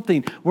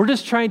something. We're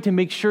just trying to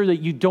make sure that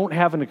you don't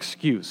have an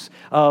excuse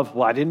of,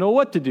 well, I didn't know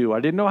what to do. I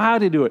didn't know how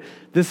to do it.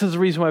 This is the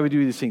reason why we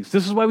do these things.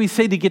 This is why we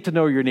say to get to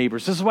know your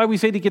neighbors. This is why we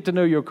say to get to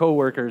know your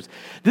coworkers.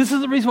 This is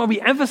the reason why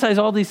we emphasize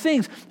all these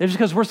things. It's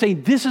because we're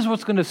saying this is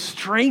what's going to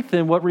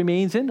strengthen what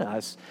remains in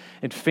us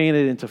and fan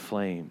it into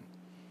flame.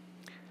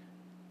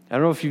 I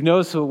don't know if you've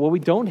noticed what we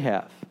don't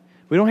have.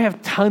 We don't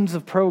have tons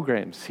of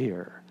programs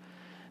here.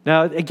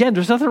 Now, again,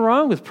 there's nothing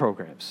wrong with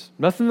programs.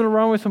 Nothing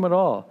wrong with them at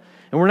all.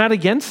 And we're not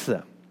against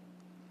them.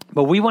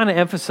 But we want to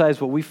emphasize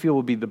what we feel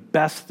would be the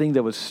best thing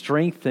that would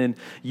strengthen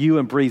you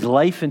and breathe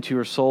life into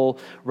your soul,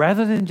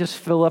 rather than just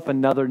fill up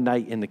another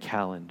night in the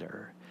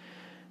calendar.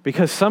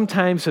 Because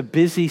sometimes a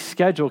busy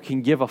schedule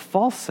can give a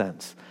false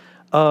sense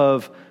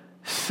of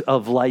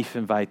life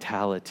and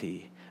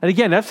vitality. And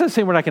again, that's not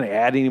saying we're not going to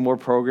add any more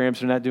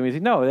programs or not do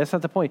anything. No, that's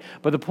not the point.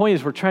 But the point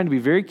is we're trying to be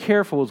very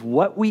careful with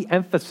what we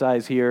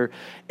emphasize here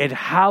and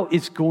how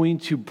it's going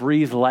to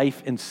breathe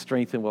life and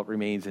strengthen what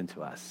remains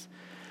into us.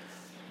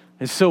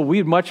 And so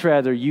we'd much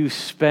rather you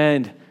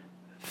spend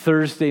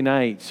Thursday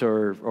nights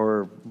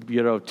or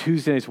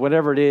Tuesday nights,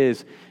 whatever it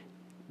is,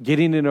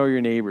 getting to know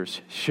your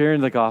neighbors,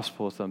 sharing the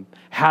gospel with them,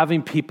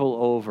 having people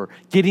over,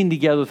 getting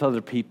together with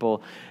other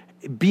people,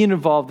 being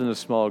involved in a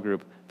small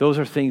group. Those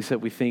are things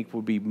that we think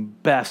will be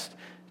best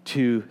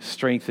to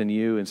strengthen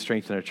you and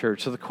strengthen our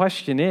church. So the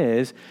question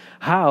is,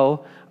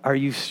 how are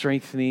you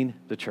strengthening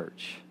the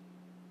church?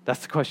 That's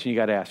the question you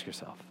got to ask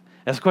yourself.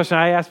 That's the question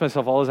I ask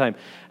myself all the time.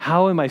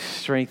 How am I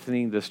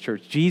strengthening this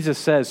church? Jesus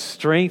says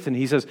strengthen.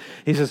 He says,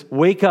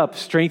 wake up,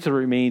 strength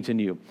remains in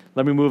you.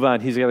 Let me move on.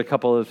 He's got a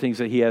couple of things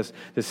that he has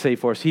to say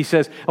for us. He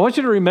says, I want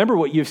you to remember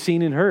what you've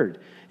seen and heard.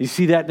 You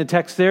see that in the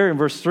text there in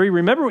verse 3.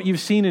 Remember what you've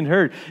seen and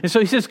heard. And so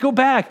he says, go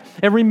back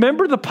and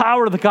remember the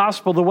power of the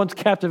gospel that once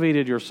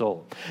captivated your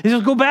soul. He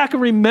says, go back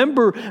and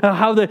remember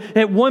how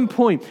at one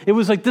point it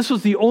was like this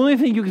was the only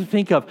thing you could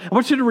think of. I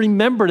want you to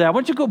remember that. I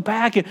want you to go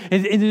back and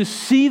to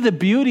see the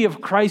beauty of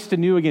Christ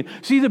in you again.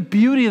 See the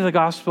beauty of the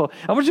gospel.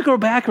 I want you to go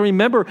back and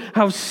remember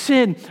how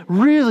sin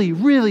really,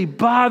 really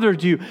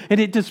bothered you and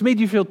it just made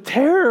you feel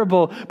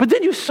terrible. But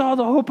then you saw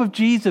the hope of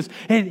Jesus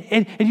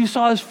and you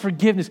saw his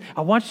forgiveness.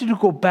 I want you to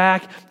go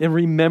back and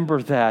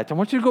remember that. I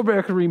want you to go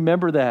back and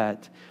remember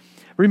that.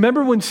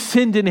 Remember when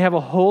sin didn't have a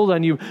hold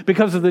on you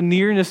because of the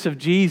nearness of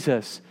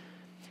Jesus.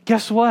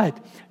 Guess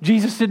what?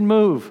 Jesus didn't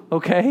move,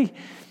 okay?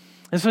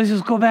 And so he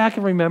says, go back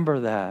and remember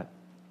that.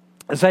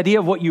 This idea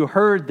of what you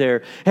heard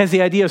there has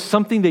the idea of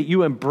something that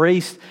you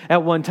embraced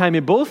at one time.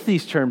 In both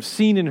these terms,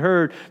 seen and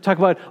heard, talk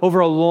about over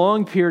a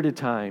long period of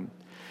time.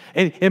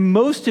 And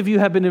most of you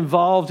have been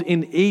involved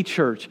in a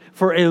church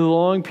for a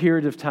long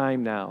period of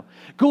time now.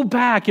 Go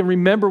back and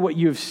remember what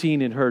you have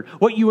seen and heard,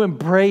 what you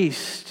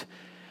embraced.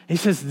 He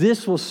says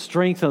this will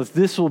strengthen us.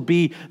 This will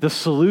be the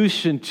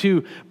solution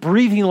to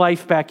breathing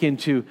life back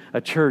into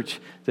a church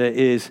that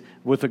is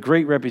with a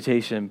great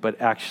reputation, but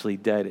actually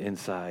dead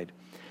inside.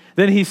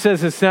 Then he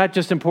says it's not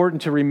just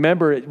important to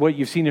remember what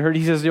you've seen and heard.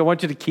 He says, I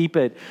want you to keep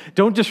it.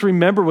 Don't just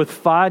remember with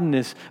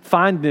fondness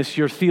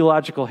your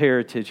theological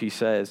heritage, he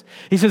says.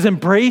 He says,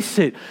 embrace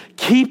it,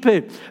 keep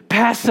it,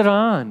 pass it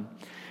on.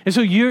 And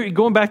so you're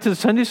going back to the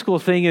Sunday school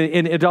thing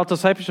in adult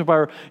discipleship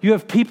hour, you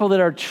have people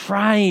that are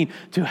trying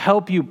to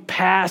help you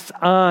pass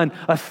on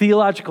a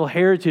theological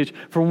heritage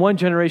from one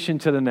generation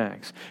to the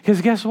next.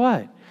 Because guess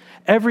what?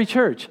 Every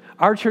church,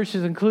 our church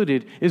is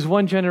included, is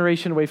one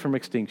generation away from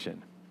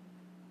extinction.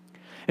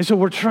 And so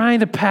we're trying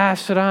to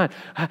pass it on.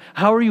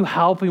 How are you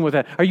helping with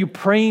that? Are you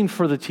praying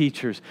for the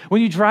teachers?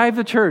 When you drive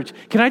the church,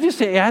 can I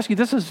just ask you,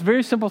 this is a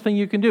very simple thing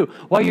you can do.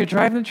 While you're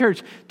driving the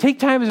church, take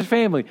time as a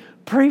family.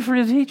 Pray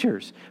for the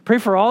teachers. Pray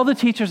for all the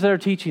teachers that are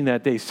teaching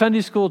that day.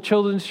 Sunday school,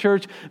 children's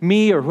church,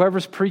 me, or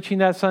whoever's preaching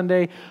that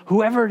Sunday,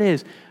 whoever it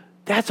is.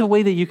 That's a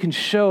way that you can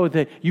show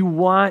that you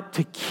want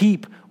to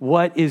keep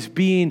what is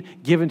being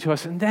given to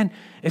us. And then,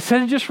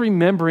 instead of just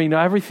remembering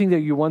everything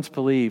that you once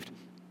believed,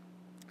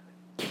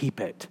 keep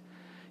it.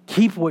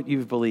 Keep what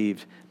you've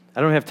believed.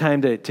 I don't have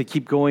time to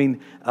keep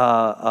going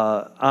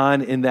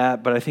on in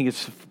that, but I think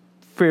it's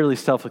fairly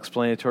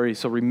self-explanatory.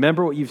 So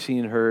remember what you've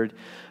seen and heard,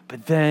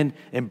 but then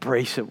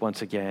embrace it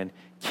once again.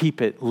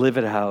 Keep it, live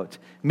it out.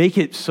 Make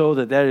it so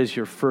that is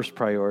your first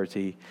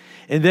priority.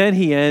 And then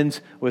he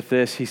ends with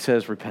this. He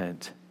says,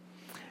 repent.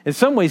 In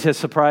some ways, that's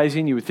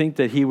surprising. You would think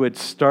that he would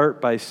start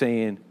by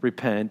saying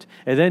repent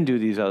and then do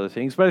these other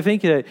things. But I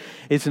think that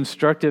it's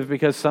instructive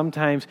because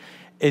sometimes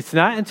it's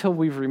not until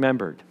we've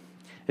remembered.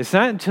 It's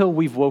not until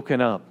we've woken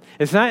up.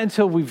 It's not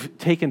until we've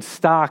taken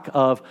stock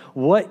of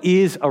what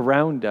is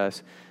around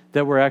us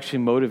that we're actually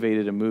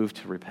motivated to move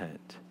to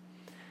repent.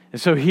 And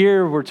so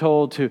here we're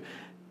told to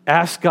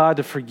ask God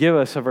to forgive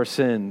us of our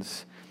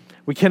sins.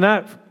 We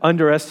cannot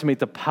underestimate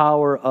the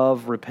power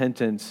of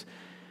repentance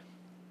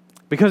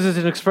because it's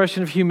an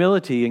expression of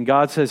humility, and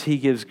God says he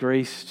gives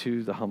grace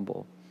to the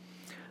humble.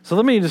 So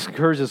let me just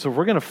encourage us, if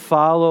we're going to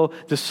follow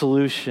the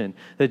solution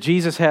that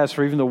Jesus has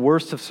for even the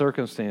worst of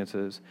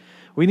circumstances,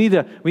 we need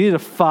to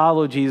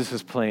follow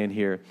Jesus' plan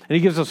here. And he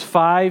gives us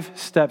 5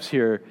 steps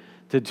here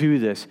to do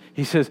this.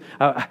 He says,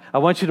 I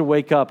want you to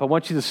wake up. I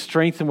want you to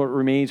strengthen what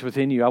remains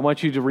within you. I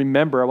want you to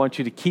remember. I want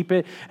you to keep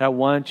it. And I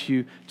want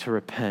you to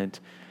repent.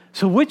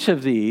 So which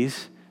of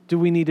these do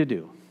we need to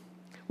do?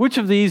 Which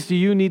of these do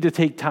you need to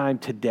take time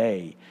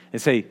today and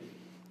say,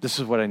 this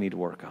is what I need to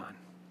work on?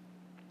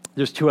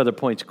 There's 2 other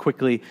points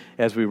quickly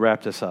as we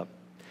wrap this up.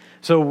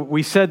 So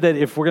we said that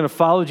if we're going to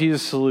follow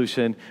Jesus'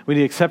 solution, we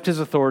need to accept his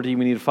authority,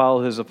 we need to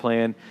follow his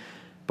plan,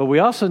 but we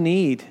also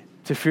need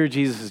to fear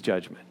Jesus'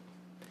 judgment.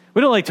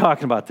 We don't like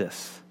talking about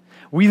this.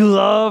 We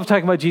love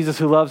talking about Jesus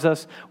who loves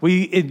us.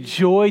 We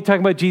enjoy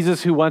talking about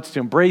Jesus who wants to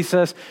embrace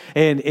us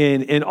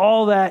and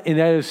all that, and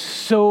that is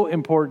so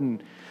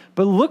important.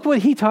 But look what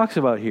he talks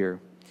about here.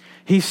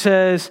 He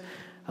says,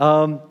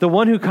 the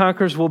one who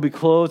conquers will be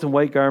clothed in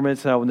white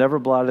garments, and I will never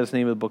blot out his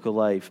name in the book of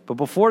life. But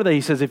before that,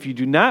 he says, if you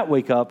do not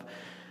wake up,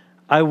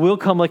 I will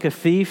come like a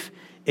thief,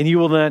 and you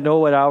will not know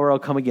what hour I'll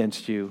come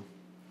against you.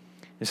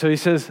 And so he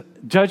says,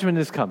 judgment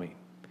is coming.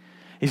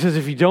 He says,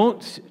 if you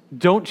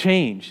don't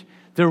change,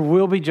 there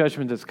will be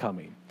judgment that's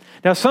coming.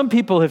 Now, some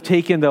people have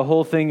taken the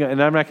whole thing,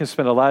 and I'm not going to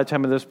spend a lot of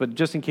time on this, but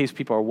just in case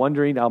people are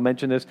wondering, I'll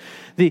mention this.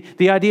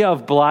 The idea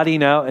of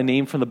blotting out a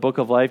name from the book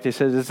of life, they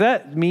said, does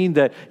that mean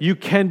that you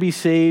can be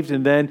saved,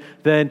 and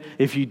then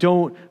if you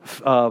don't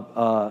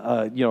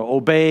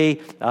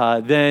obey,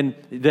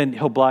 then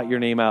he'll blot your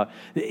name out?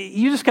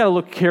 You just got to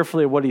look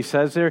carefully at what he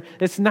says there.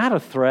 It's not a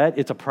threat,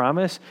 it's a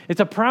promise.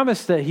 It's a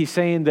promise that he's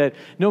saying that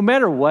no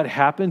matter what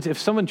happens, if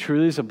someone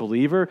truly is a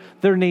believer,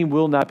 their name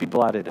will not be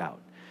blotted out.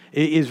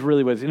 It is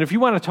really what it is. And if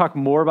you want to talk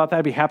more about that,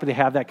 I'd be happy to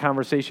have that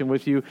conversation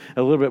with you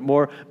a little bit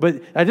more.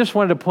 But I just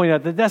wanted to point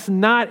out that that's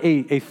not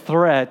a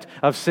threat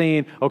of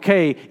saying,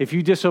 okay, if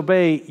you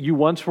disobey, you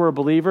once were a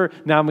believer,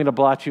 now I'm going to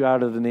blot you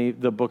out of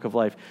the book of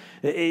life.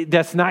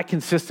 That's not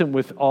consistent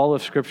with all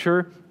of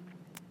Scripture.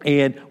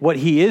 And what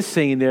he is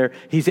saying there,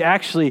 he's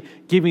actually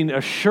giving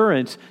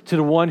assurance to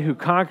the one who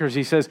conquers.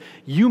 He says,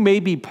 you may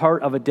be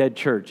part of a dead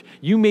church.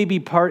 You may be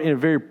part in a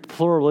very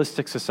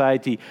pluralistic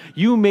society.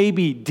 You may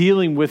be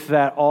dealing with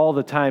that all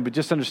the time, but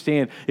just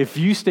understand, if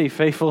you stay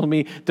faithful to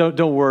me,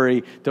 don't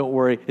worry.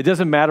 It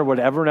doesn't matter what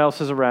everyone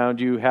else is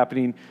around you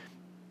happening.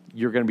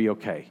 You're going to be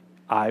okay.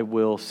 I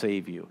will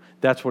save you.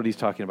 That's what he's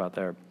talking about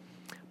there.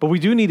 But we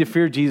do need to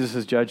fear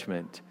Jesus'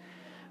 judgment.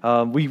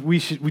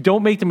 We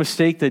don't make the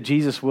mistake that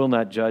Jesus will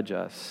not judge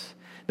us.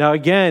 Now,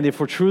 again,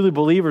 if we're truly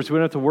believers, we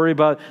don't have to worry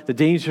about the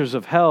dangers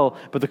of hell,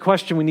 but the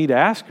question we need to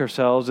ask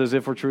ourselves is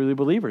if we're truly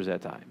believers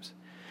at times.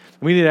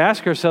 We need to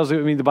ask ourselves,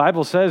 the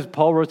Bible says,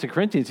 Paul wrote to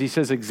Corinthians, he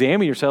says,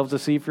 examine yourselves to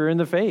see if you're in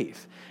the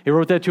faith. He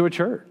wrote that to a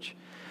church.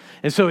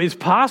 And so it's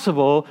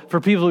possible for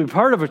people to be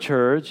part of a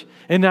church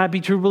and not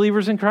be true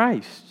believers in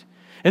Christ.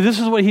 And this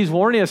is what he's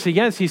warning us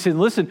against. He said,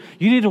 listen,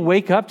 you need to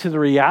wake up to the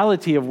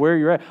reality of where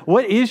you're at.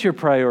 What is your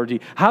priority?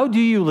 How do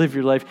you live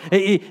your life?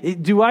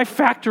 Do I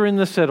factor in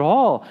this at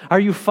all? Are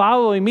you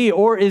following me?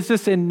 Or is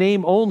this in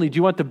name only? Do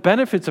you want the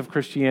benefits of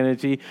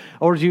Christianity,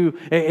 or do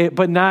you,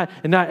 but not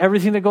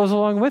everything that goes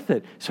along with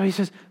it? So he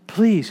says,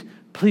 please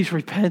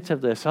repent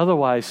of this.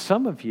 Otherwise,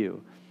 some of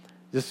you,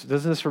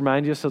 doesn't this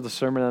remind us of the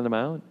Sermon on the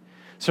Mount?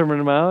 Sermon on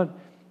the Mount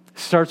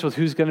starts with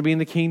who's going to be in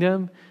the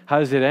kingdom. How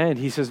does it end?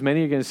 He says,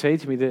 many are going to say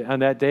to me that on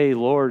that day,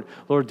 Lord,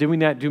 did we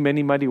not do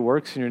many mighty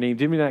works in your name?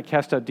 Did we not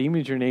cast out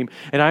demons in your name?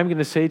 And I'm going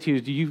to say to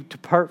you, do you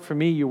depart from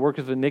me, you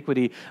workers of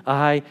iniquity?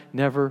 I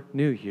never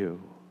knew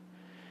you.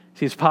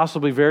 See, it's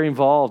possible to be very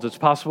involved. It's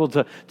possible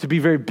to be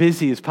very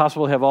busy. It's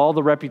possible to have all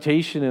the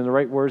reputation and the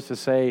right words to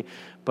say,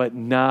 but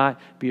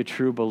not be a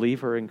true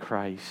believer in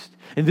Christ.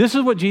 And this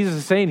is what Jesus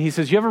is saying. He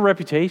says, you have a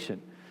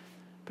reputation,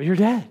 but you're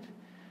dead.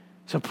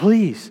 So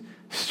please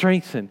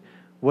strengthen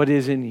what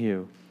is in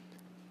you.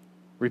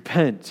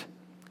 Repent,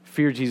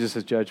 fear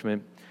Jesus'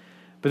 judgment.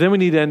 But then we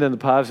need to end on the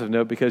positive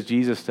note, because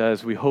Jesus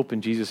does. We hope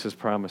in Jesus'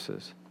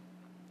 promises.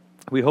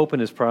 We hope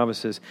in his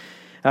promises.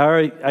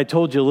 I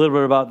told you a little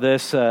bit about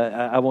this.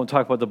 I won't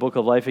talk about the book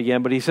of life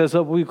again, but he says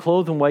that we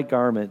clothed in white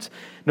garments.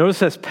 Notice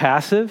that's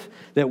passive,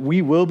 that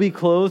we will be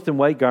clothed in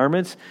white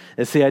garments.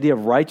 It's the idea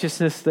of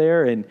righteousness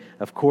there. And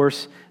of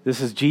course,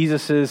 this is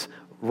Jesus'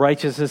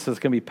 righteousness that's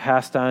going to be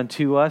passed on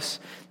to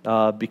us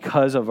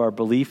because of our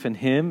belief in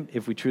him,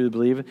 if we truly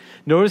believe it.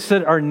 Notice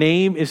that our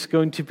name is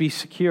going to be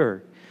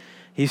secure.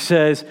 He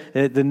says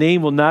that the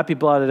name will not be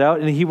blotted out,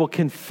 and he will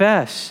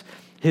confess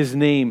his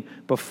name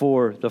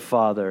before the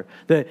Father.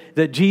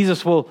 That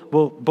Jesus will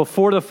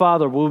before the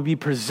Father, will be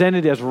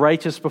presented as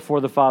righteous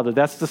before the Father.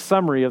 That's the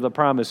summary of the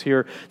promise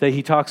here that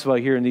he talks about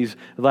here in these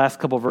last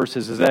couple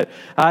verses, is that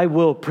I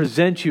will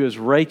present you as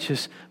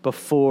righteous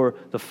before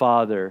the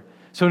Father.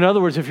 So in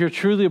other words, if you're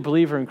truly a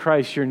believer in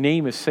Christ, your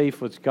name is safe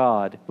with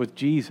God, with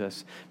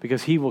Jesus,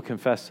 because he will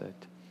confess it.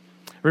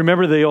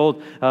 Remember the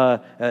old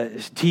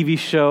TV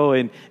show,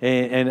 and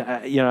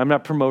I'm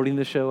not promoting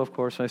the show, of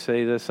course, when I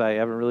say this. I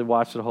haven't really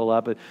watched it a whole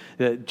lot, but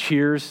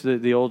Cheers,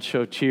 the old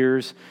show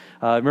Cheers.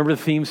 Remember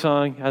the theme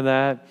song on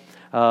that?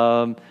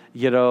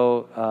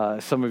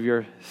 Some of you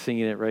are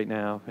singing it right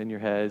now in your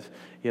heads,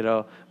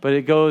 But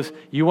it goes,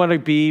 you want to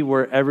be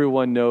where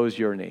everyone knows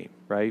your name,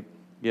 right?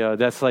 Yeah,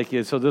 that's like,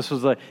 so this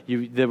was like,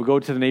 they would go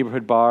to the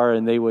neighborhood bar,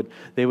 and they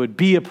would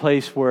be a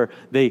place where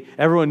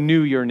everyone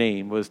knew your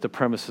name, was the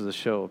premise of the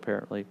show,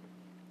 apparently.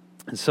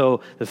 And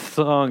so the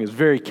song is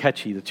very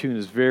catchy. The tune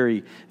is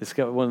it's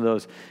got one of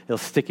those, it'll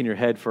stick in your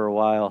head for a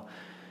while.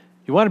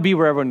 You want to be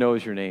where everyone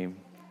knows your name.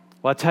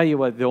 Well, I'll tell you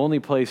what, the only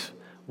place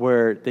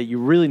that you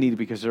really need to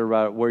be concerned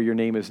about where your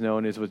name is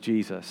known is with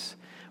Jesus.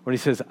 When he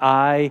says,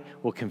 I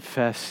will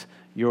confess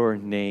your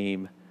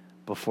name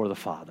before the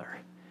Father.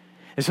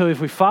 And so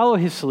if we follow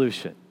his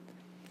solution,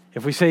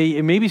 if we say,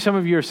 and maybe some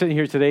of you are sitting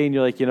here today and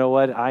you're like, you know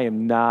what, I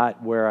am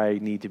not where I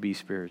need to be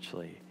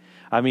spiritually.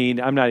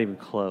 I'm not even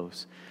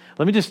close.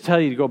 Let me just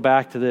tell you to go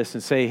back to this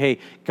and say, hey,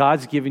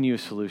 God's given you a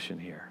solution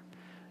here.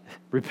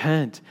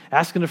 Repent.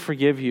 Ask him to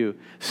forgive you.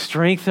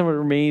 Strengthen what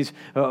remains,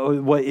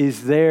 what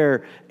is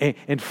there,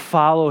 and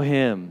follow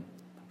him,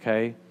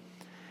 okay?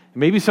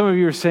 Maybe some of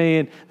you are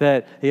saying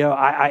that,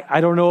 I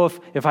don't know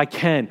if I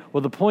can. Well,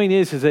 the point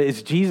is that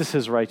it's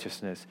Jesus'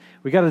 righteousness.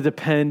 We got to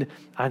depend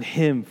on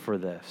him for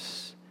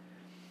this.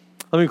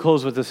 Let me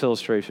close with this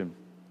illustration.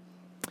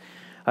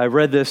 I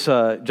read this,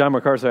 John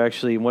MacArthur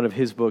actually, in one of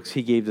his books,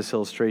 he gave this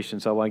illustration,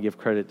 so I want to give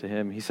credit to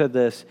him. He said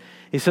this,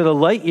 he said, a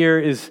light year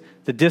is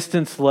the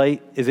distance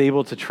light is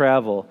able to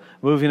travel,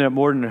 moving at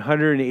more than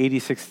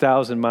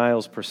 186,000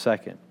 miles per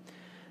second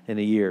in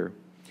a year.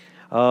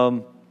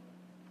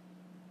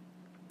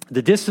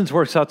 The distance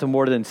works out to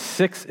more than it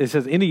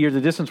says in a year, the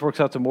distance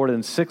works out to more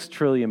than 6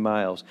 trillion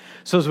miles.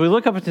 So as we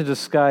look up into the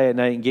sky at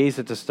night and gaze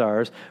at the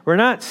stars, we're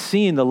not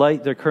seeing the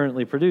light they're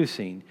currently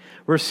producing.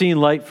 We're seeing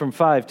light from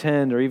 5,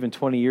 10, or even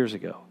 20 years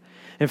ago.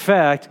 In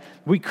fact,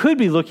 we could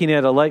be looking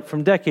at a light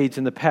from decades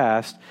in the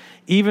past,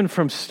 even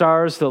from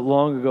stars that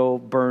long ago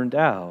burned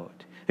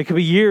out. It could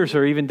be years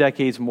or even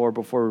decades more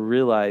before we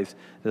realize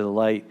that the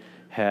light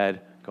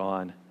had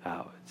gone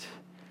out.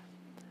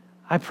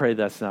 I pray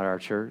that's not our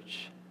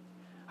church.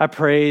 I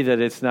pray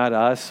that it's not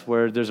us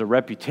where there's a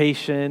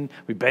reputation.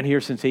 We've been here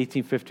since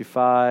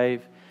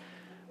 1855,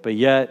 but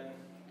yet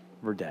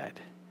we're dead.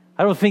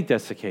 I don't think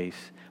that's the case,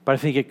 but I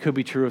think it could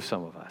be true of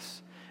some of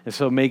us. And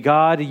so may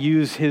God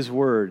use his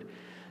word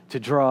to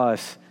draw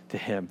us to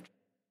him.